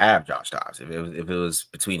rather have Josh Dobbs if it was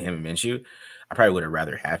between him and Minshew. I probably would have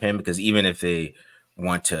rather have him, because even if they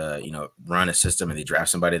want to, run a system and they draft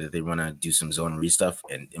somebody that they want to do some zone read stuff.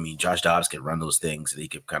 And I mean, Josh Dobbs could run those things, and he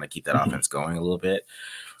could kind of keep that offense going a little bit.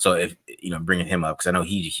 So if, bringing him up, because I know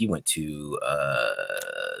he went to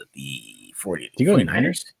the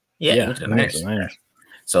 49ers. Yeah, he went to the Niners.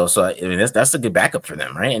 So I mean, that's a good backup for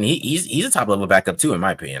them, right? And he's a top level backup too, in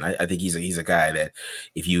my opinion. I think he's a guy that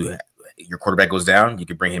if your quarterback goes down, you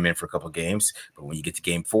could bring him in for a couple of games. But when you get to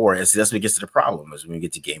game 4, that's when it gets to the problem. Is when you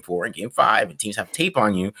get to game 4 and game 5, and teams have tape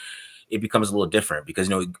on you, it becomes a little different, because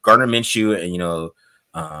Gardner Minshew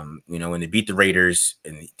and when they beat the Raiders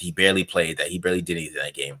and he barely played, he barely did anything in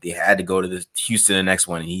that game. They had to go to the Houston the next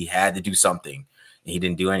one, and he had to do something, and he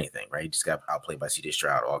didn't do anything. Right, he just got outplayed by C.J.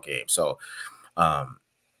 Stroud all game. So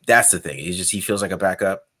that's the thing. He feels like a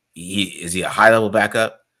backup. Is he a high level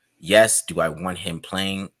backup? Yes. Do I want him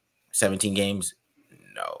playing 17 games?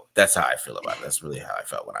 No. That's how I feel about it. That's really how I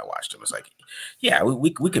felt when I watched him. It's like, yeah, we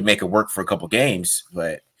could make it work for a couple games,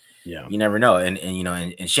 but you never know. And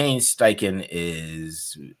Shane Steichen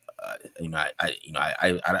is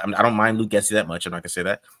I don't mind Luke Getsy that much. I'm not gonna say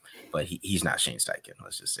that, but he's not Shane Steichen.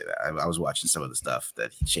 Let's just say that. I was watching some of the stuff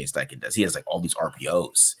that Shane Steichen does. He has like all these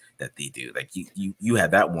RPOs that they do. Like you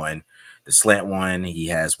have that one, the slant one. He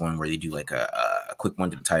has one where they do like a quick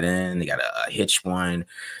one to the tight end. They got a hitch one.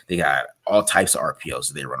 They got all types of RPOs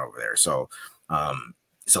that they run over there. So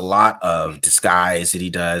it's a lot of disguise that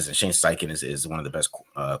he does. And Shane Steichen is one of the best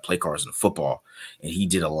play callers in football. And he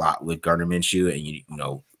did a lot with Gardner Minshew.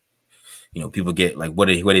 And people get like, what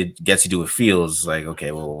did Getsy do with Fields? Like,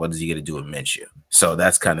 okay, well, what is he gonna do with Minshew? So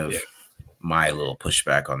that's kind of my little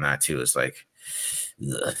pushback on that too. It's like,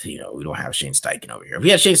 we don't have Shane Steichen over here. If we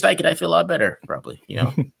had Shane Steichen, I feel a lot better, probably.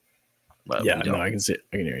 But no, I can see it.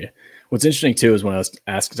 I can hear you. What's interesting too is when I was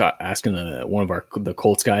asking one of the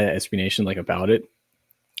Colts guy at SB Nation like about it,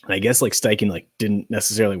 and I guess like Steichen like didn't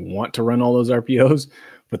necessarily want to run all those RPOs,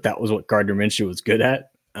 but that was what Gardner Minshew was good at.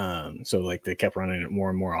 So like they kept running it more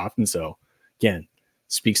and more often. So again,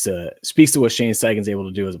 speaks to what Shane Steichen's able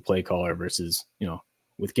to do as a play caller versus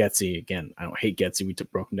with Getsy. Again, I don't hate Getsy. We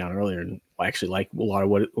broke him down earlier, and I actually like a lot of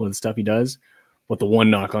what the stuff he does. But the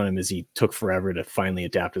one knock on him is he took forever to finally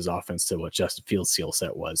adapt his offense to what Justin Fields' skill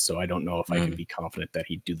set was. So I don't know if I can be confident that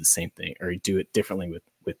he'd do the same thing or he'd do it differently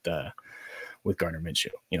with Gardner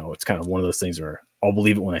Minshew. It's kind of one of those things where I'll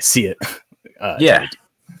believe it when I see it. Yeah,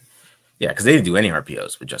 because they didn't do any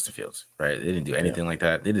RPOs with Justin Fields, right? They didn't do anything like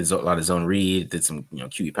that. They did a lot of zone read, did some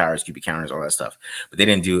QB powers, QB counters, all that stuff, but they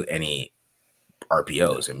didn't do any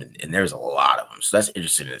RPOs. I mean, and there's a lot of them. So that's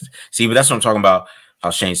interesting. See, but that's what I'm talking about. How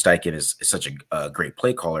Shane Steichen is such a great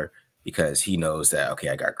play caller. because he knows that, okay,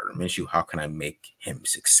 I got Gardner Minshew. How can I make him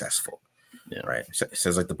successful? Yeah. Right. So it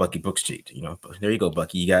says like the Bucky Brooks cheat, you know. There you go,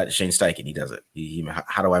 Bucky. You got Shane Steichen. He does it.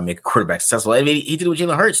 How do I make a quarterback successful? I mean, he did it with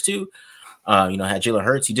Jalen Hurts too. You know, had Jalen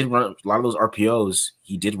Hurts. He did run a lot of those RPOs.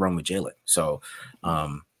 He did run with Jalen. So,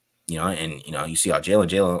 you know, and you know, you see how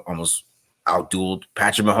Jalen almost outdueled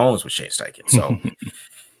Patrick Mahomes with Shane Steichen. So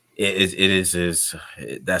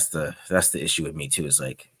that's the issue with me too. Is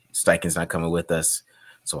like Steichen's not coming with us.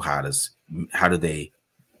 So how do they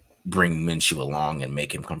bring Minshew along and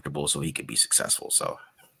make him comfortable so he could be successful? So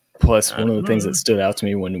plus one of the things that stood out to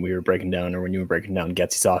me when we were breaking down, or when you were breaking down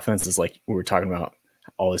Getsy's offense, is like we were talking about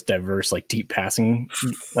all this diverse, like deep passing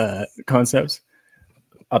concepts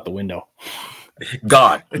out the window.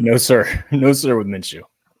 God, no sir with Minshew.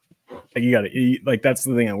 Like you got to like, that's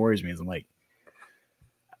the thing that worries me is I'm like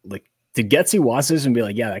did Getsy watch this and be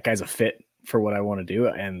like, yeah, that guy's a fit for what I want to do,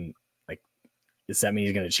 and like, does that mean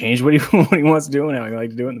he's going to change what he wants to do and how he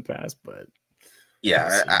liked to do it in the past? But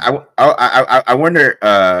yeah, I wonder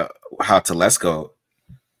how Telesco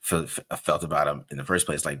felt about him in the first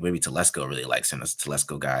place. Like maybe Telesco really likes him as a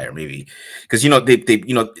Telesco guy, or maybe because you know they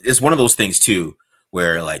you know, it's one of those things too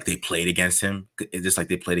where like they played against him, just like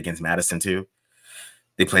they played against Mattison too.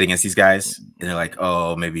 They played against these guys, and they're like,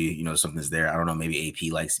 oh, maybe, you know, something's there. I don't know. Maybe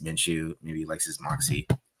AP likes Minshew. Maybe he likes his moxie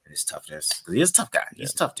and his toughness, because he is a tough guy.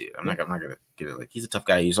 He's a tough dude. I'm not gonna get it. Like, he's a tough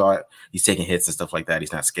guy. You saw it. He's taking hits and stuff like that.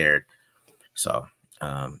 He's not scared. So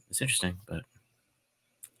it's interesting, but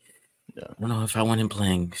I don't know if I want him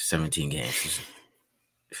playing 17 games.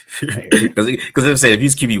 Because I'm saying if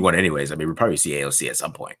he's QB1 anyways, I mean, we'll probably see AOC at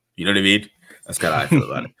some point. You know what I mean? That's kind of how I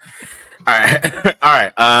feel about it. All right,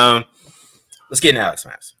 all right. Let's get into Alex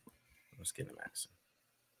Mattison.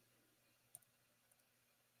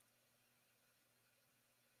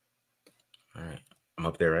 All right. I'm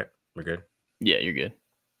up there, right? We're good? Yeah, you're good.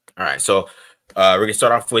 All right. So we're going to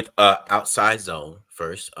start off with outside zone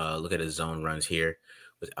first. Look at his zone runs here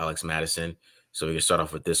with Alex Mattison. So we're going to start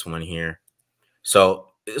off with this one here. So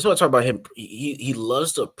this is what I talk about him. He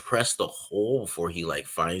loves to press the hole before he like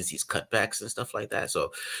finds these cutbacks and stuff like that.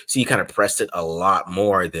 So he kind of pressed it a lot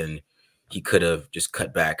more than he could have just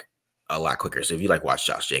cut back a lot quicker. So if you like watch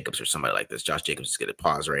Josh Jacobs or somebody like this, Josh Jacobs is going to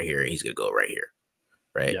pause right here. And he's going to go right here,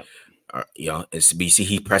 right? Yep. You know, you see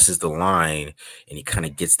he presses the line and he kind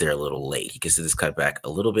of gets there a little late. He gets to this cutback a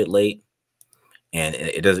little bit late, and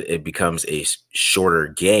it becomes a shorter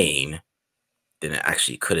gain than it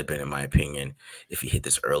actually could have been, in my opinion, if he hit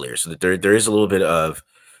this earlier. So there is a little bit of,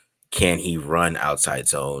 can he run outside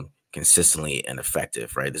zone consistently and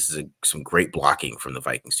effective, right? This is some great blocking from the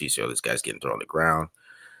Vikings too. So this guy's getting thrown on the ground,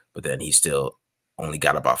 but then he still only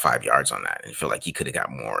got about 5 yards on that. And I feel like he could have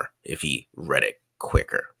got more if he read it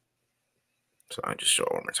quicker. So I'll just show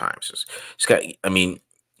it one more time. So it's got, I mean,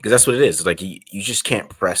 because that's what it is. It's like you just can't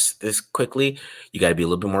press this quickly. You got to be a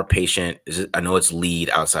little bit more patient. I know it's lead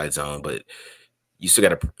outside zone, but you still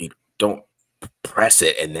got to, don't press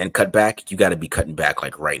it and then cut back. You got to be cutting back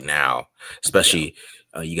like right now, especially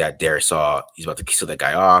you got Darisaw. He's about to kill that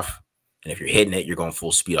guy off. And if you're hitting it, you're going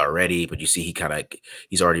full speed already. But you see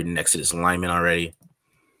he's already next to this lineman already.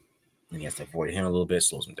 And he has to avoid him a little bit,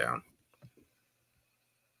 slows him down.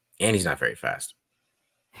 And he's not very fast.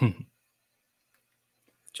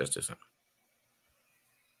 Just isn't.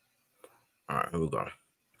 All right, here we go.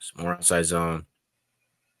 Some more outside zone.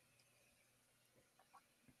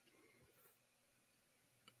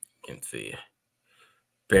 Against the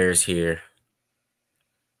Bears here.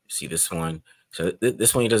 See this one. So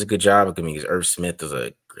this one he does a good job. I mean, because Irv Smith has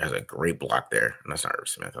a great block there. And that's not Irv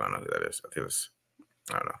Smith. I don't know who that is. I think it's,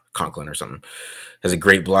 I don't know, Conklin or something. Has a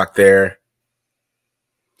great block there.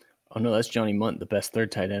 Oh no, that's Johnny Munt, the best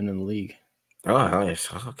third tight end in the league. Oh,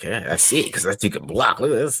 okay. I see, because that's, you can block.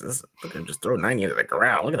 Look at this. Look at him just throw 90 into the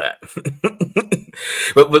ground. Look at that.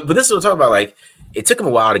 but this is what I'm talking about. Like, it took him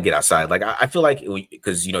a while to get outside. Like, I feel like,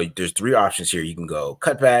 because, you know, there's 3 options here. You can go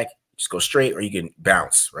cut back, just go straight, or you can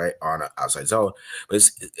bounce, right, on an outside zone. But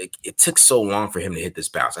it took so long for him to hit this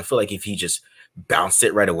bounce. I feel like if he just bounced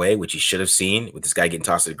it right away, which he should have seen with this guy getting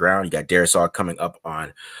tossed to the ground, you got Darisaw coming up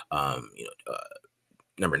on,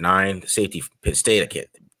 number 9, the safety from Penn State.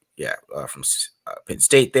 From Penn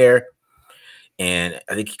State there. And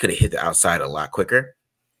I think he could have hit the outside a lot quicker.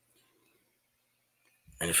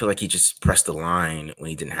 And I feel like he just pressed the line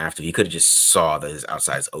when he didn't have to. He could have just saw that his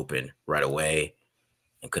outside's open right away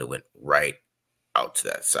and could have went right out to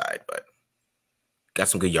that side. But got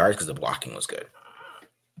some good yards because the blocking was good.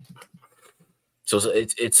 So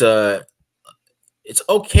it's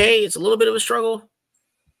okay. It's a little bit of a struggle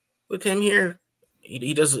with him here.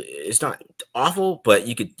 He does. It's not awful, but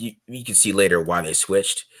you could see later why they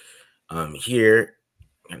switched. Here,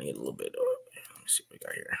 I need a little bit. Let me see what we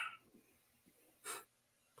got here.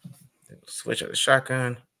 Switch out the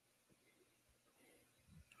shotgun.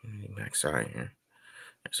 Max out here.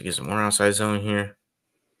 So get some more outside zone here.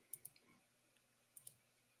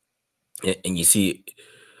 And you see,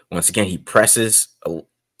 once again, he presses,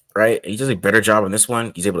 right? He does a better job on this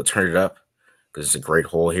one. He's able to turn it up because it's a great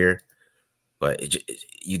hole here. But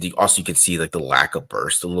you can see like the lack of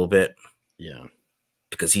burst a little bit. Yeah.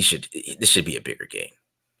 Because this should be a bigger game.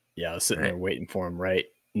 Yeah, I was sitting there waiting for him right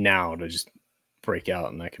now to just break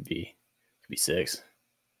out, and that could be 6.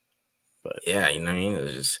 But yeah, you know what I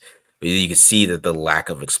mean? You can see that the lack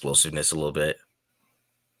of explosiveness a little bit.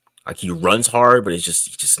 Like he runs hard, but he's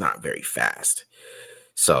just not very fast.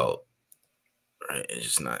 So, right, it's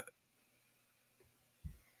just not.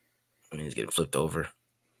 I mean, he's getting flipped over.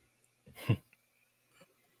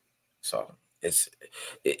 So it's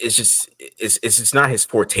not his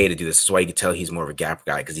forte to do this. That's why you can tell he's more of a gap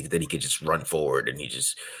guy, because then he could just run forward and he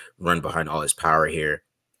just run behind all his power here.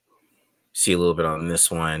 See a little bit on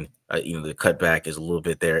this one. The cutback is a little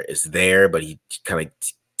bit there. It's there, but he kind of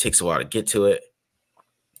takes a while to get to it.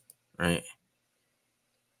 Right.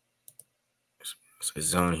 So his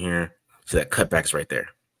zone here. So that cutback's right there.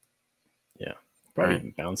 Yeah. Probably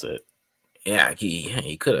even bounce it. Yeah,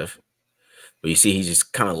 he could have. But you see, he's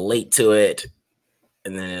just kind of late to it.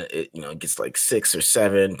 And then it gets like 6 or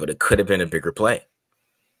 7, but it could have been a bigger play.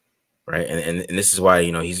 Right. And this is why,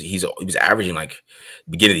 he was averaging, like,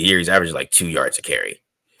 beginning of the year, he's averaging like 2 yards a carry.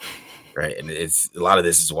 Right. And it's a lot of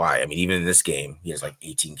this is why. I mean, even in this game, he has like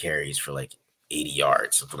 18 carries for like 80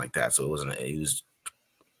 yards, something like that. So it was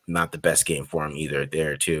not the best game for him either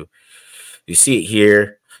there too. You see it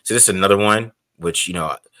here. So this is another one, which,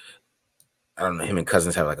 I don't know, him and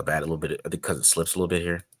Cousins have like a little bit. I think Cousins slips a little bit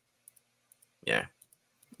here. Yeah.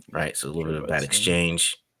 Right. So a little bit of a bad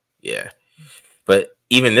exchange. Yeah. But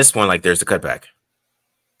even this one, like, there's the cutback.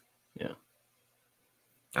 Yeah.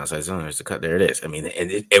 Outside zone, there's the cut. There it is. I mean,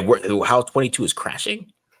 and it worked. How 22 is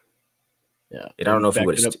crashing. Yeah. I don't know if he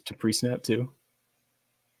would have to pre-snap too.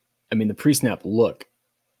 I mean, the pre-snap look,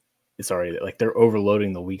 it's already like they're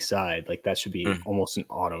overloading the weak side. Like that should be almost an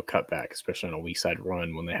auto cutback, especially on a weak side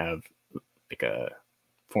run when they have like a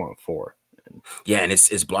 4-on-4. Yeah, and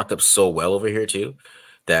it's blocked up so well over here too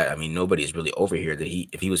that, I mean, nobody's really over here that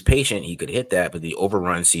if he was patient, he could hit that, but the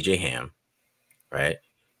overrun CJ Ham, right?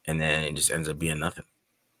 And then it just ends up being nothing.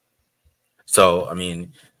 So, I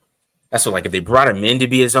mean, that's what, like, if they brought him in to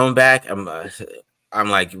be his own back, I'm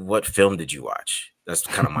like, what film did you watch? That's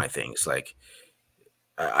kind of my thing. It's like,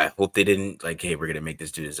 I hope they didn't like, hey, we're going to make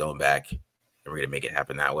this dude his own back and we're going to make it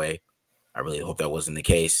happen that way. I really hope that wasn't the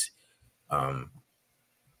case.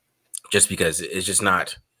 Just because it's just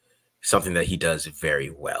not something that he does very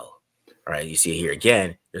well. All right. You see here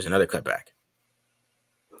again, there's another cutback.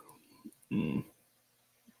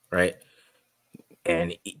 Right.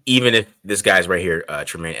 And even if this guy's right here,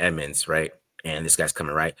 Tremaine Edmonds, right, and this guy's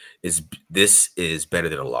coming right, this is better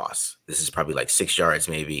than a loss. This is probably like 6 yards,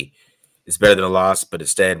 maybe. It's better than a loss, but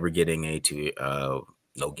instead we're getting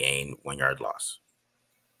no gain, 1 yard loss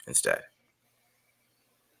instead.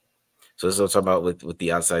 So this is what I'm talking about with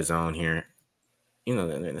the outside zone here.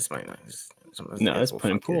 This might not. No, that's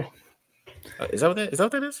put and pull. Is that what that is? Is that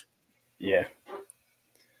what that is? Yeah.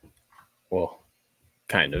 Well,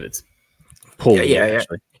 kind of. It's pull lead,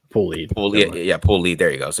 actually. Pull lead. Pull lead.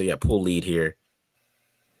 There you go. So, pull lead here.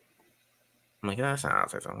 I'm like, that's not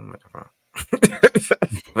outside zone.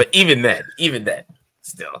 But even then,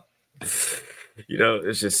 still,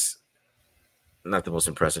 it's just not the most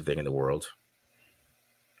impressive thing in the world.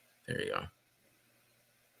 There you go.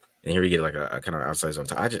 And here we get like a kind of outside zone.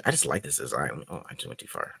 I just like this design. Oh, I just went too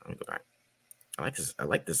far. Let me go back. I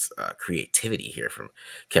like this creativity here from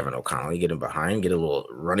Kevin O'Connell. You get him behind, get a little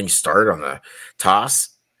running start on the toss.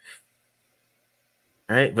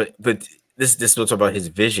 All right, but this will talk about his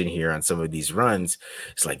vision here on some of these runs.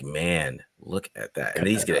 It's like, man, look at that. And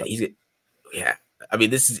he's gonna yeah. I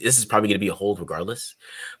mean, this is probably gonna be a hold regardless,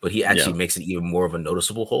 but he actually makes it even more of a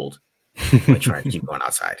noticeable hold by trying to keep going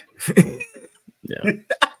outside. Yeah.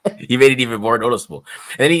 He made it even more noticeable.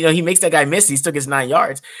 And then, he makes that guy miss. He still gets 9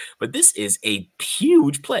 yards. But this is a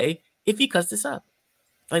huge play if he cuts this up.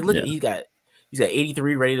 Like, look, he's got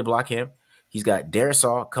 83 ready to block him. He's got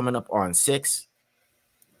Darisaw coming up on 6.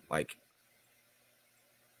 Like,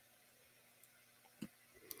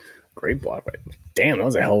 great block. Damn, that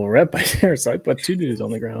was a hell of a rep by Darisaw. I put 2 dudes on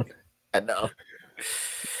the ground. I know.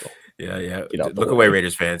 Yeah. Look away,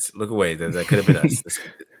 Raiders fans. Look away. That could have been us.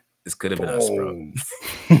 This could have been us, bro.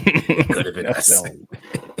 It could have been us.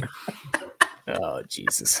 Oh,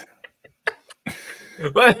 Jesus.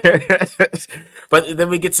 but then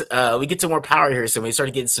we get to more power here. So we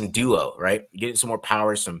started getting some duo, right? Getting some more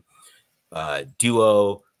power, some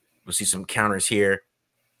duo. We'll see some counters here.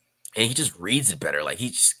 And he just reads it better. Like he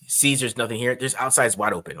just sees there's nothing here. There's outside's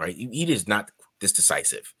wide open, right? He is not this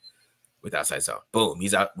decisive with outside zone. Boom,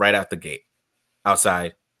 he's out right out the gate.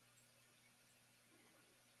 Outside.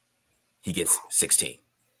 He gets 16,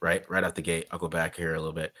 right? Right out the gate. I'll go back here a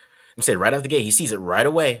little bit. I'm saying right out the gate. He sees it right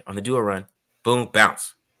away on the duo run. Boom,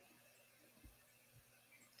 bounce.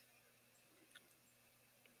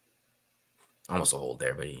 Almost a hold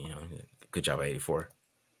there, but good job at 84.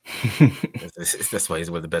 That's why he's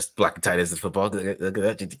one of the best blocking tight ends in football. Look at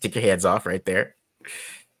that. Take your hands off right there.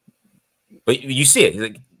 But you see it.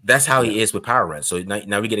 Like, that's how he is with power runs. So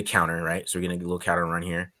now we get a counter, right? So we're going to get a little counter run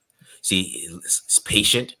here. See, it's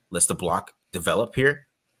patient. Lets the block develop here.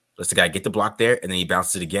 Lets the guy get the block there, and then he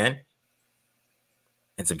bounces it again.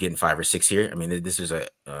 Ends up getting 5 or 6 here. I mean, this is a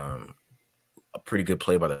pretty good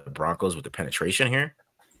play by the Broncos with the penetration here.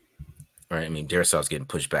 Right? I mean, Darisaul's getting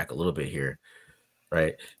pushed back a little bit here.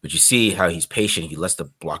 Right? But you see how he's patient. He lets the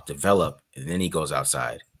block develop, and then he goes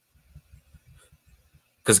outside.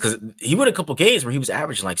 Because he won a couple games where he was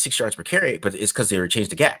averaging like 6 yards per carry, but it's because they were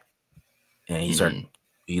changed the gap. And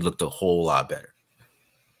he looked a whole lot better.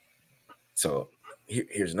 So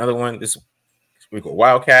here's another one. We go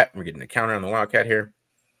Wildcat. We're getting a counter on the Wildcat here.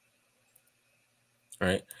 All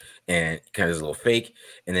right. And kind of this little fake.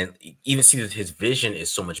 And then even see that his vision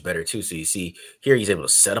is so much better too. So you see here, he's able to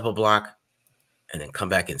set up a block and then come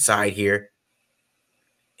back inside here.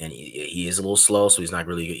 And he is a little slow, so he's not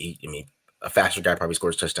really, a faster guy probably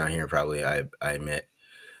scores a touchdown here, probably, I admit.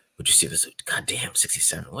 But you see this, goddamn,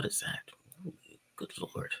 67. What is that? Ooh, good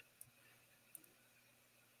Lord.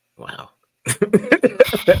 Wow.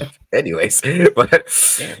 Anyways,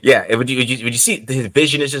 but yeah, would you see his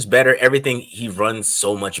vision is just better? Everything, he runs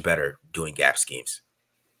so much better doing gap schemes.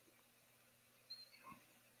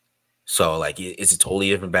 So, like, it's a totally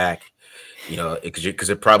different back.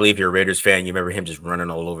 Because probably if you're a Raiders fan, you remember him just running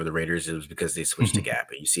all over the Raiders. It was because they switched to gap.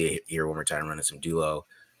 And you see it here one more time running some duo.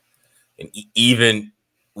 And even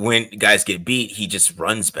when guys get beat, he just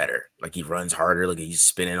runs better. Like, he runs harder. Like, he's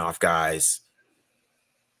spinning off guys.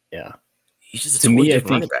 Yeah. He's just a totally different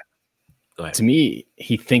running back. Go ahead. To me,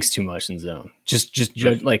 he thinks too much in zone. Just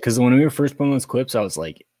judge, like, because when we were first putting those clips, I was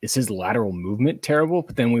like, is his lateral movement terrible?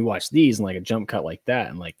 But then we watched these and like a jump cut like that.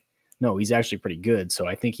 And like, no, he's actually pretty good. So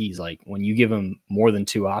I think he's like, when you give him more than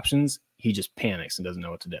 2 options, he just panics and doesn't know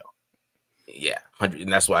what to do. Yeah.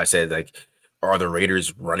 And that's why I said, like, are the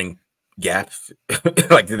Raiders running gap?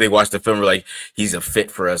 Like, did they watch the film or like, he's a fit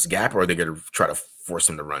for us gap, or are they going to try to force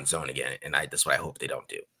him to run zone again? And that's what I hope they don't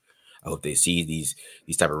do. I hope they see these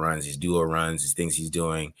type of runs, these duo runs, these things he's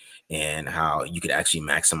doing, and how you could actually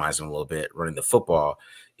maximize him a little bit running the football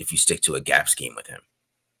if you stick to a gap scheme with him.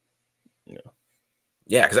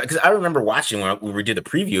 Yeah, because I remember watching when we did the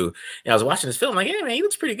preview, and I was watching this film, like, hey, man, he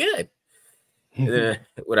looks pretty good.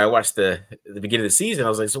 When I watched the beginning of the season, I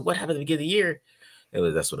was like, so what happened at the beginning of the year?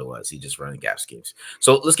 That's what it was. He just running gap schemes.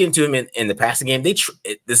 So let's get into him in the passing game. This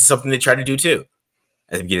is something they tried to do too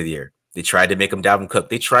at the beginning of the year. They tried to make him Dalvin Cook.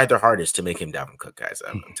 They tried their hardest to make him Dalvin Cook, guys.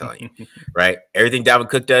 I'm telling you, right? Everything Dalvin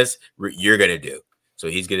Cook does, you're gonna do. So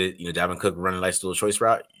he's gonna, Dalvin Cook running a nice little choice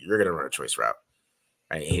route. You're gonna run a choice route.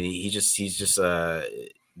 Right. He's just the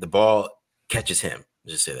ball catches him.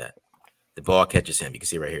 Just say that. The ball catches him. You can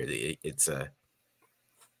see right here. It's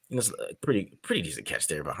it's a pretty decent catch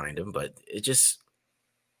there behind him, but he just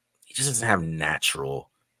doesn't have natural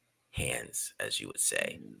hands, as you would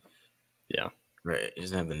say. Yeah. Right. He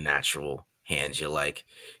doesn't have the natural hands you like.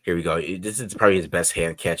 Here we go. This is probably his best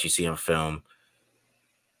hand catch you see on film.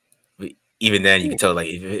 But even then, you can tell, like,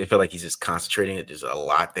 it felt like he's just concentrating. There's a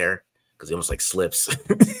lot there. Because he almost like slips.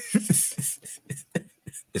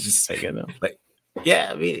 It's just like,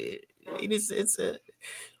 yeah. I mean, it's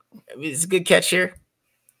a good catch here.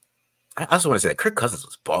 I also want to say that Kirk Cousins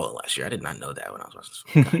was balling last year. I did not know that when I was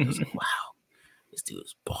watching this. I was like, wow, this dude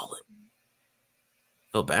is balling.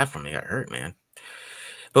 Feel bad for me. I got hurt, man.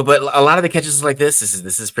 But a lot of the catches like this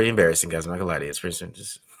is pretty embarrassing, guys. I'm not gonna lie to you. It's pretty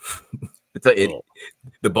just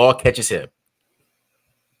the ball catches him.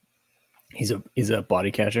 He's a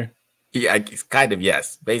body catcher. Yeah, kind of,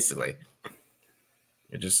 yes, basically.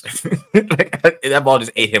 It just like, that ball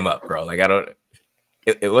just ate him up, bro. Like,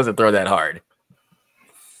 it wasn't throw that hard.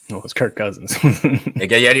 Well, it's Kirk Cousins.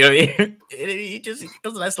 Yeah, you know what I mean? He just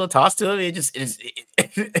does a nice little toss to him. It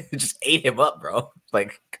just ate him up, bro.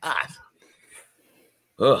 Like, God.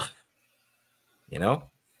 Ugh. Yeah.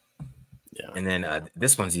 And then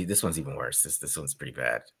this one's even worse. This one's pretty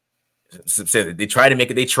bad. They tried to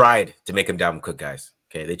make it. They tried to make him Dalvin Cook, guys.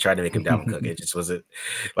 Okay, they tried to make him Dalvin Cook. It just wasn't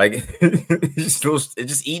like it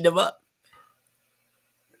just eating him up.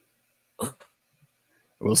 I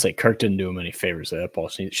will say Kirk didn't do him any favors. That ball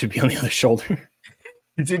should be on the other shoulder.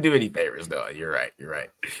 He didn't do any favors, though. You're right. You're right.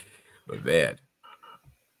 But man,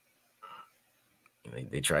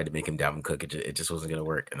 they tried to make him Dalvin Cook. It just wasn't going to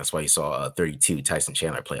work, and that's why you saw 32 Tyson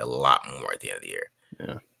Chandler play a lot more at the end of the year.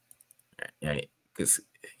 Yeah, because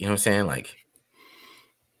you know what I'm saying. Like,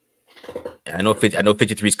 I know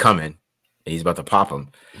 53 is coming, and he's about to pop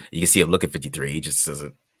him. You can see him look at 53. He just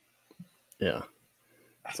doesn't. Yeah.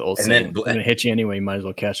 It's old saying, I'm gonna hit you anyway. You might as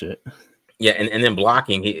well catch it. Yeah, and then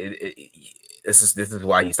blocking. This is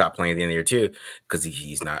why he stopped playing at the end of the year too, because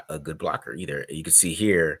he's not a good blocker either. You can see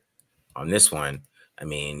here on this one. I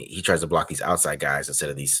mean, he tries to block these outside guys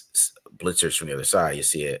instead of these blitzers from the other side. You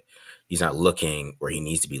see it. He's not looking where he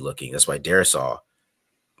needs to be looking. That's why Darisaw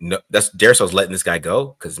letting this guy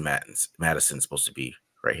go because Mattison's supposed to be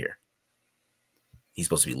right here. He's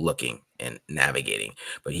supposed to be looking and navigating,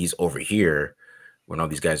 but he's over here when all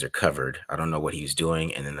these guys are covered. I don't know what he's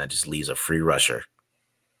doing, and then that just leaves a free rusher.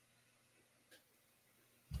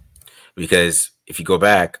 Because if you go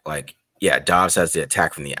back, like, yeah, Dobbs has the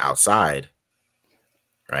attack from the outside,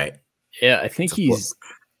 right? Yeah, I think he's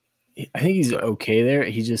okay there.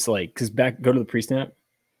 He's just like, because go to the pre-snap.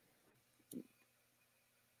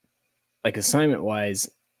 Like assignment wise,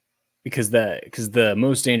 because the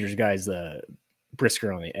most dangerous guy is the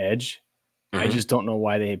Brisker on the edge. I just don't know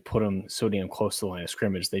why they put him so damn close to the line of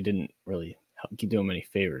scrimmage. They didn't really do him any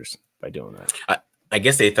favors by doing that. I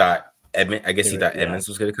guess they thought Edmonds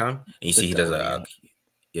was going to come. And you see he does a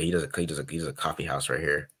coffee house right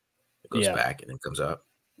here. It goes back and then comes up.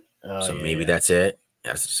 So maybe that's it.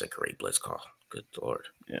 That's just a great blitz call. Good Lord.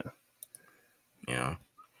 Yeah. You know,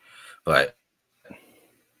 but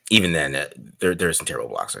even then, there's some terrible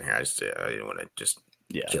blocks on here. I didn't want to just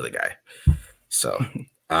kill the guy. So,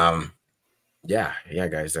 yeah,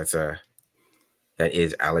 guys, that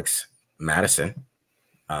is Alex Mattison.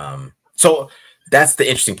 So that's the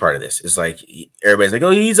interesting part of this. Is like everybody's like,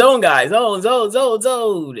 oh, he's zone guy, zone,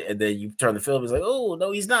 and then you turn the film, it's like, oh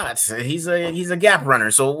no, he's not. He's a gap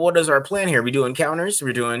runner. So what is our plan here? We're doing counters.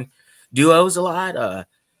 We're doing duos a lot.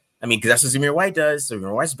 I mean, because that's what Zamir White does. So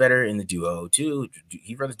Zamir White's better in the duo too.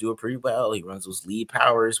 He runs duo pretty well. He runs those lead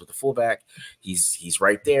powers with the fullback. He's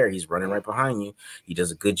right there. He's running right behind you. He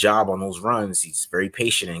does a good job on those runs. He's very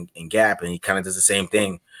patient and gap, and he kind of does the same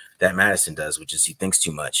thing that Mattison does, which is he thinks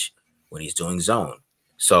too much when he's doing zone.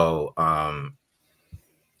 So,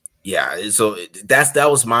 yeah. So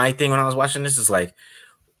that was my thing when I was watching this. Is like,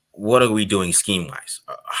 what are we doing scheme wise?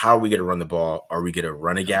 How are we going to run the ball? Are we going to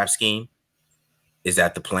run a gap scheme? Is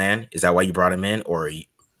that the plan? Is that why you brought him in, or are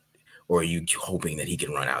you hoping that he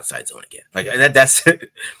can run outside zone again? Like that's.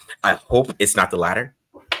 I hope it's not the latter.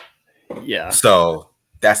 Yeah. So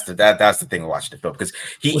that's the thing of watching the film, because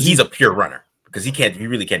he's a pure runner, because he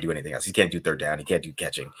really can't do anything else. He can't do third down. He can't do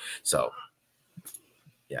catching. So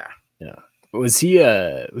yeah. Was he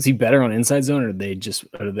better on inside zone, or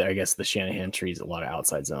I guess the Shanahan trees a lot of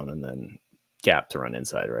outside zone and then gap to run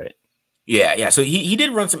inside, right? Yeah. So he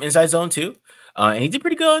did run some inside zone too. And he did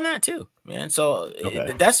pretty good on that too, man. So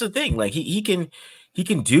that's the thing. Like he can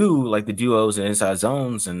do like the duos and inside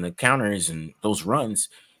zones and the counters and those runs.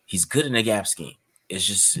 He's good in a gap scheme. It's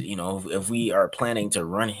just, if we are planning to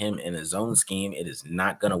run him in a zone scheme, it is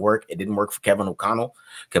not going to work. It didn't work for Kevin O'Connell.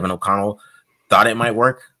 Kevin O'Connell thought it might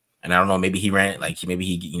work. And I don't know, maybe he ran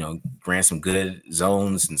some good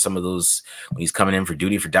zones and some of those when he's coming in for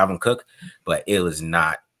duty for Dalvin Cook, but it was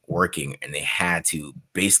not working, and they had to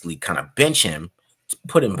basically kind of bench him to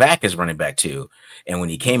put him back as running back too. And when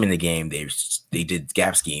he came in the game, they did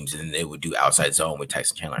gap schemes, and they would do outside zone with Ty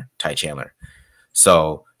Chandler.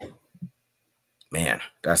 So, man,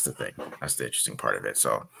 that's the thing. That's the interesting part of it.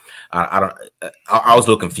 So, I was a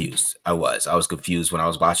little confused. I was confused when I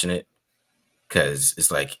was watching it, because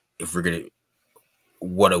it's like,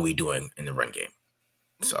 what are we doing in the run game?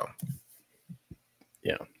 So,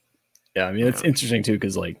 yeah, I mean, it's interesting too,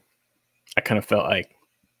 because like I kind of felt like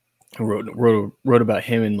I wrote about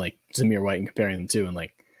him and like Zamir White and comparing them too, and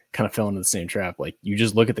like kind of fell into the same trap. Like you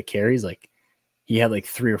just look at the carries, like he had like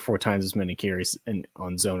 3 or 4 times as many carries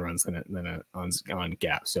on zone runs than on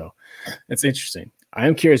gap. So it's interesting. I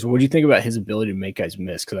am curious, what do you think about his ability to make guys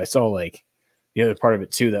miss? Because I saw like the other part of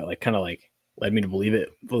it too that like kind of like led me to believe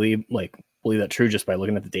that true just by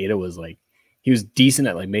looking at the data, was like he was decent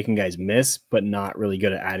at like making guys miss, but not really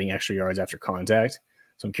good at adding extra yards after contact.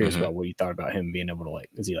 So I'm curious about what you thought about him being able to,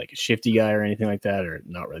 like, is he like a shifty guy or anything like that, or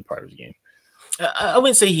not really part of his game? I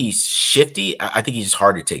wouldn't say he's shifty. I think he's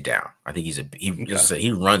hard to take down. I think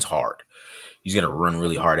he runs hard. He's gonna run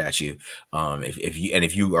really hard at you.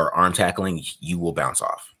 If you are arm tackling, you will bounce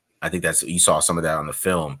off. I think you saw some of that on the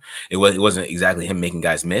film. It wasn't exactly him making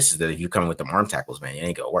guys miss. Is that if you come with them arm tackles, man, it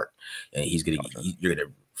ain't gonna work. And you're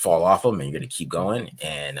gonna fall off him, and you're gonna keep going,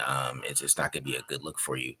 and it's not gonna be a good look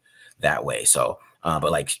for you that way. So,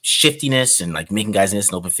 but like shiftiness and like making guys miss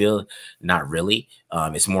in open field, not really.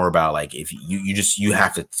 It's more about like if you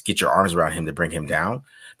have to get your arms around him to bring him down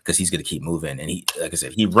because he's gonna keep moving, and like I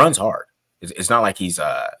said, he runs hard. It's not like he's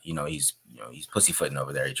pussyfooting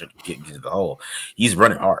over there. He's trying to get into the hole. He's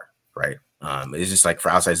running hard, right? It's just like for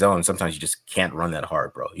outside zone, sometimes you just can't run that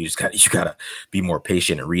hard, bro. You gotta be more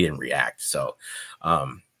patient and read and react. So,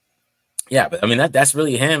 yeah, but I mean that's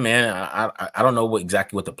really him, man. I don't know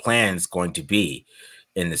exactly what the plan is going to be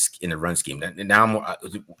in the run scheme. Now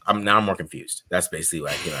I'm more confused. That's basically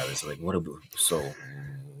like it's like same. What are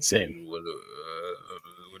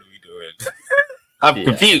we doing? I'm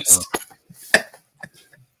confused.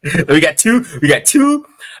 We got two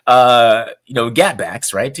gap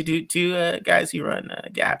backs, right? Two guys who run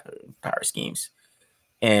gap power schemes,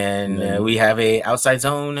 and we have a outside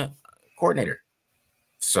zone coordinator.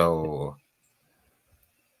 So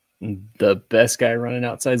the best guy running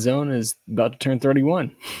outside zone is about to turn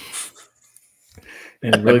 31,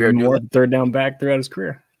 and really been more third down back throughout his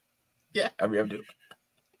career. Yeah, I mean, I'm doing.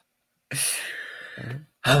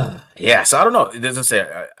 Yeah, so I don't know. It doesn't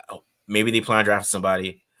say maybe they plan on drafting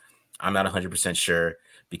somebody. I'm not 100% sure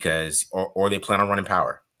because or they plan on running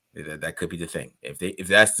power. That could be the thing. If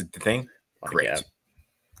that's the thing, great. Gap.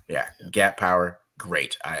 Yeah, gap power,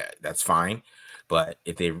 great. That's fine. But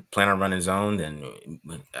if they plan on running zone, then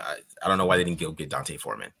I don't know why they didn't go get Dante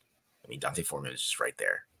Foreman. I mean, Dante Foreman is just right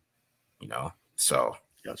there, So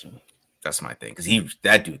gotcha. That's my thing because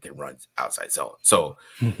that dude can run outside zone. So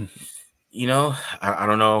I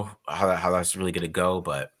don't know how that's really gonna go,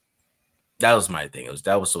 but that was my thing.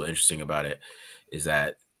 That was so interesting about it is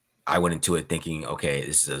that I went into it thinking, okay,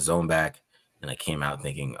 this is a zone back, and I came out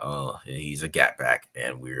thinking, oh, he's a gap back,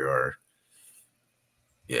 and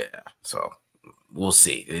So we'll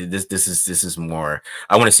see. This is more.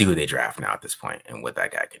 I want to see who they draft now at this point and what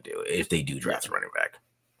that guy can do if they do draft a running back.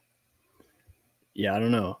 Yeah, I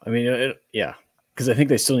don't know. I mean, because I think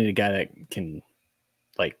they still need a guy that can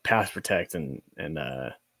like pass protect and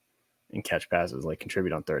catch passes, like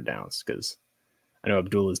contribute on third downs. Because I know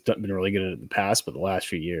Abdul has been really good at it in the past, but the last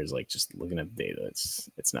few years, like just looking at the data,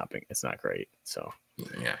 it's not great. So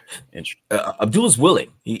yeah, Abdul is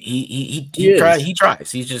willing. He tries.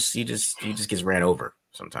 He just gets ran over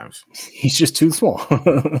sometimes. He's just too small.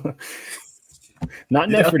 Not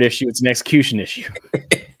an effort issue; it's an execution issue.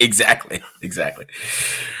 Exactly.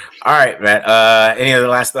 All right, Matt. Any other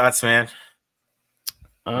last thoughts, man?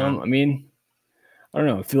 I mean, I don't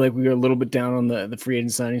know. I feel like we were a little bit down on the free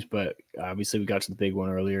agent signings, but obviously we got to the big one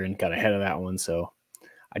earlier and got ahead of that one. So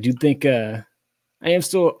I do think I am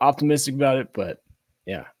still optimistic about it, but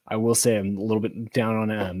yeah, I will say I'm a little bit down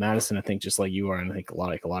on Mattison. I think just like you are, and I think a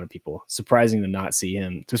lot of people. Surprising to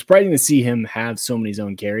see him have so many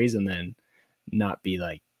zone carries and then not be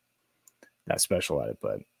like that special at it.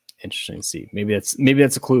 But interesting to see. Maybe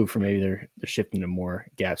that's a clue for maybe they're shifting to more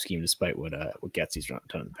gap scheme despite what Getsy's done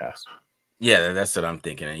in the past. Yeah, that's what I'm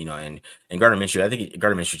thinking. And Gardner Minshew, I think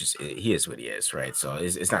Gardner Minshew he is what he is, right? So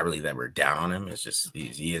it's not really that we're down on him. It's just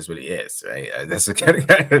he is what he is, right? That's what kind of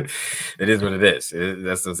guy. It is what it is.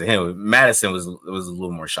 That's what's him. Mattison was a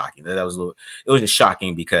little more shocking. It was just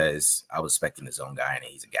shocking because I was expecting his own guy and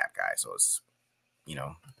he's a gap guy. So it's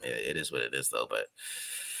it is what it is though. But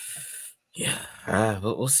yeah,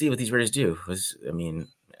 we'll see what these Raiders do. I mean,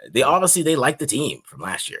 they like the team from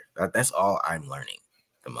last year. That's all I'm learning.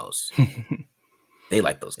 The most they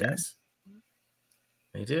like those guys.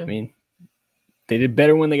 They do. I mean, they did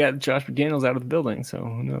better when they got Josh McDaniels out of the building. So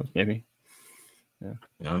who knows? Maybe.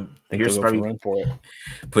 Yeah. Here's probably run for it.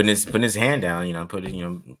 Putting his hand down.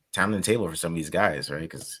 Putting time on the table for some of these guys, right?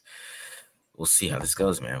 Because we'll see how this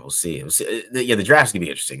goes, man. We'll see. Yeah, the draft's gonna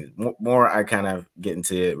be interesting. More I kind of get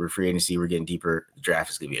into free agency. We're getting deeper. The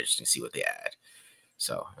draft is gonna be interesting to see what they add.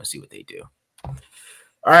 So let's see what they do. All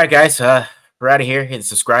right, guys. We're out of here. Hit the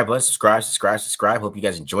subscribe button. Subscribe. Hope you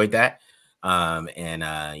guys enjoyed that.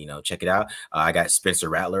 Check it out. I got Spencer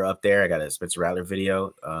Rattler up there. I got a Spencer Rattler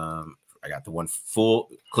video. I got the one full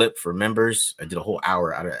clip for members. I did a whole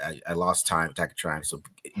hour. I lost time, so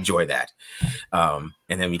enjoy that. And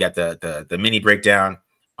then we got the mini breakdown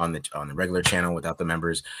on the regular channel without the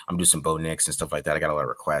members. I'm doing some Bo Nix and stuff like that. I got a lot of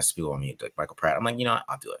requests. People want me like Michael Pratt. I'm like,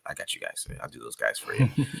 I'll do it. I got you guys. I'll do those guys for you.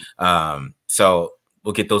 So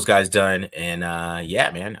we'll get those guys done. And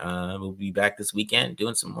yeah, man, we'll be back this weekend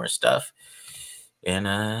doing some more stuff. And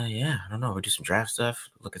yeah, I don't know. We'll do some draft stuff.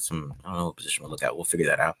 Look at some, I don't know what position we'll look at. We'll figure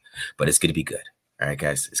that out. But it's gonna be good. All right,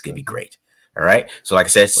 guys. It's gonna be great. All right. So like I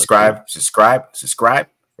said, subscribe.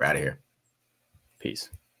 We're out of here. Peace.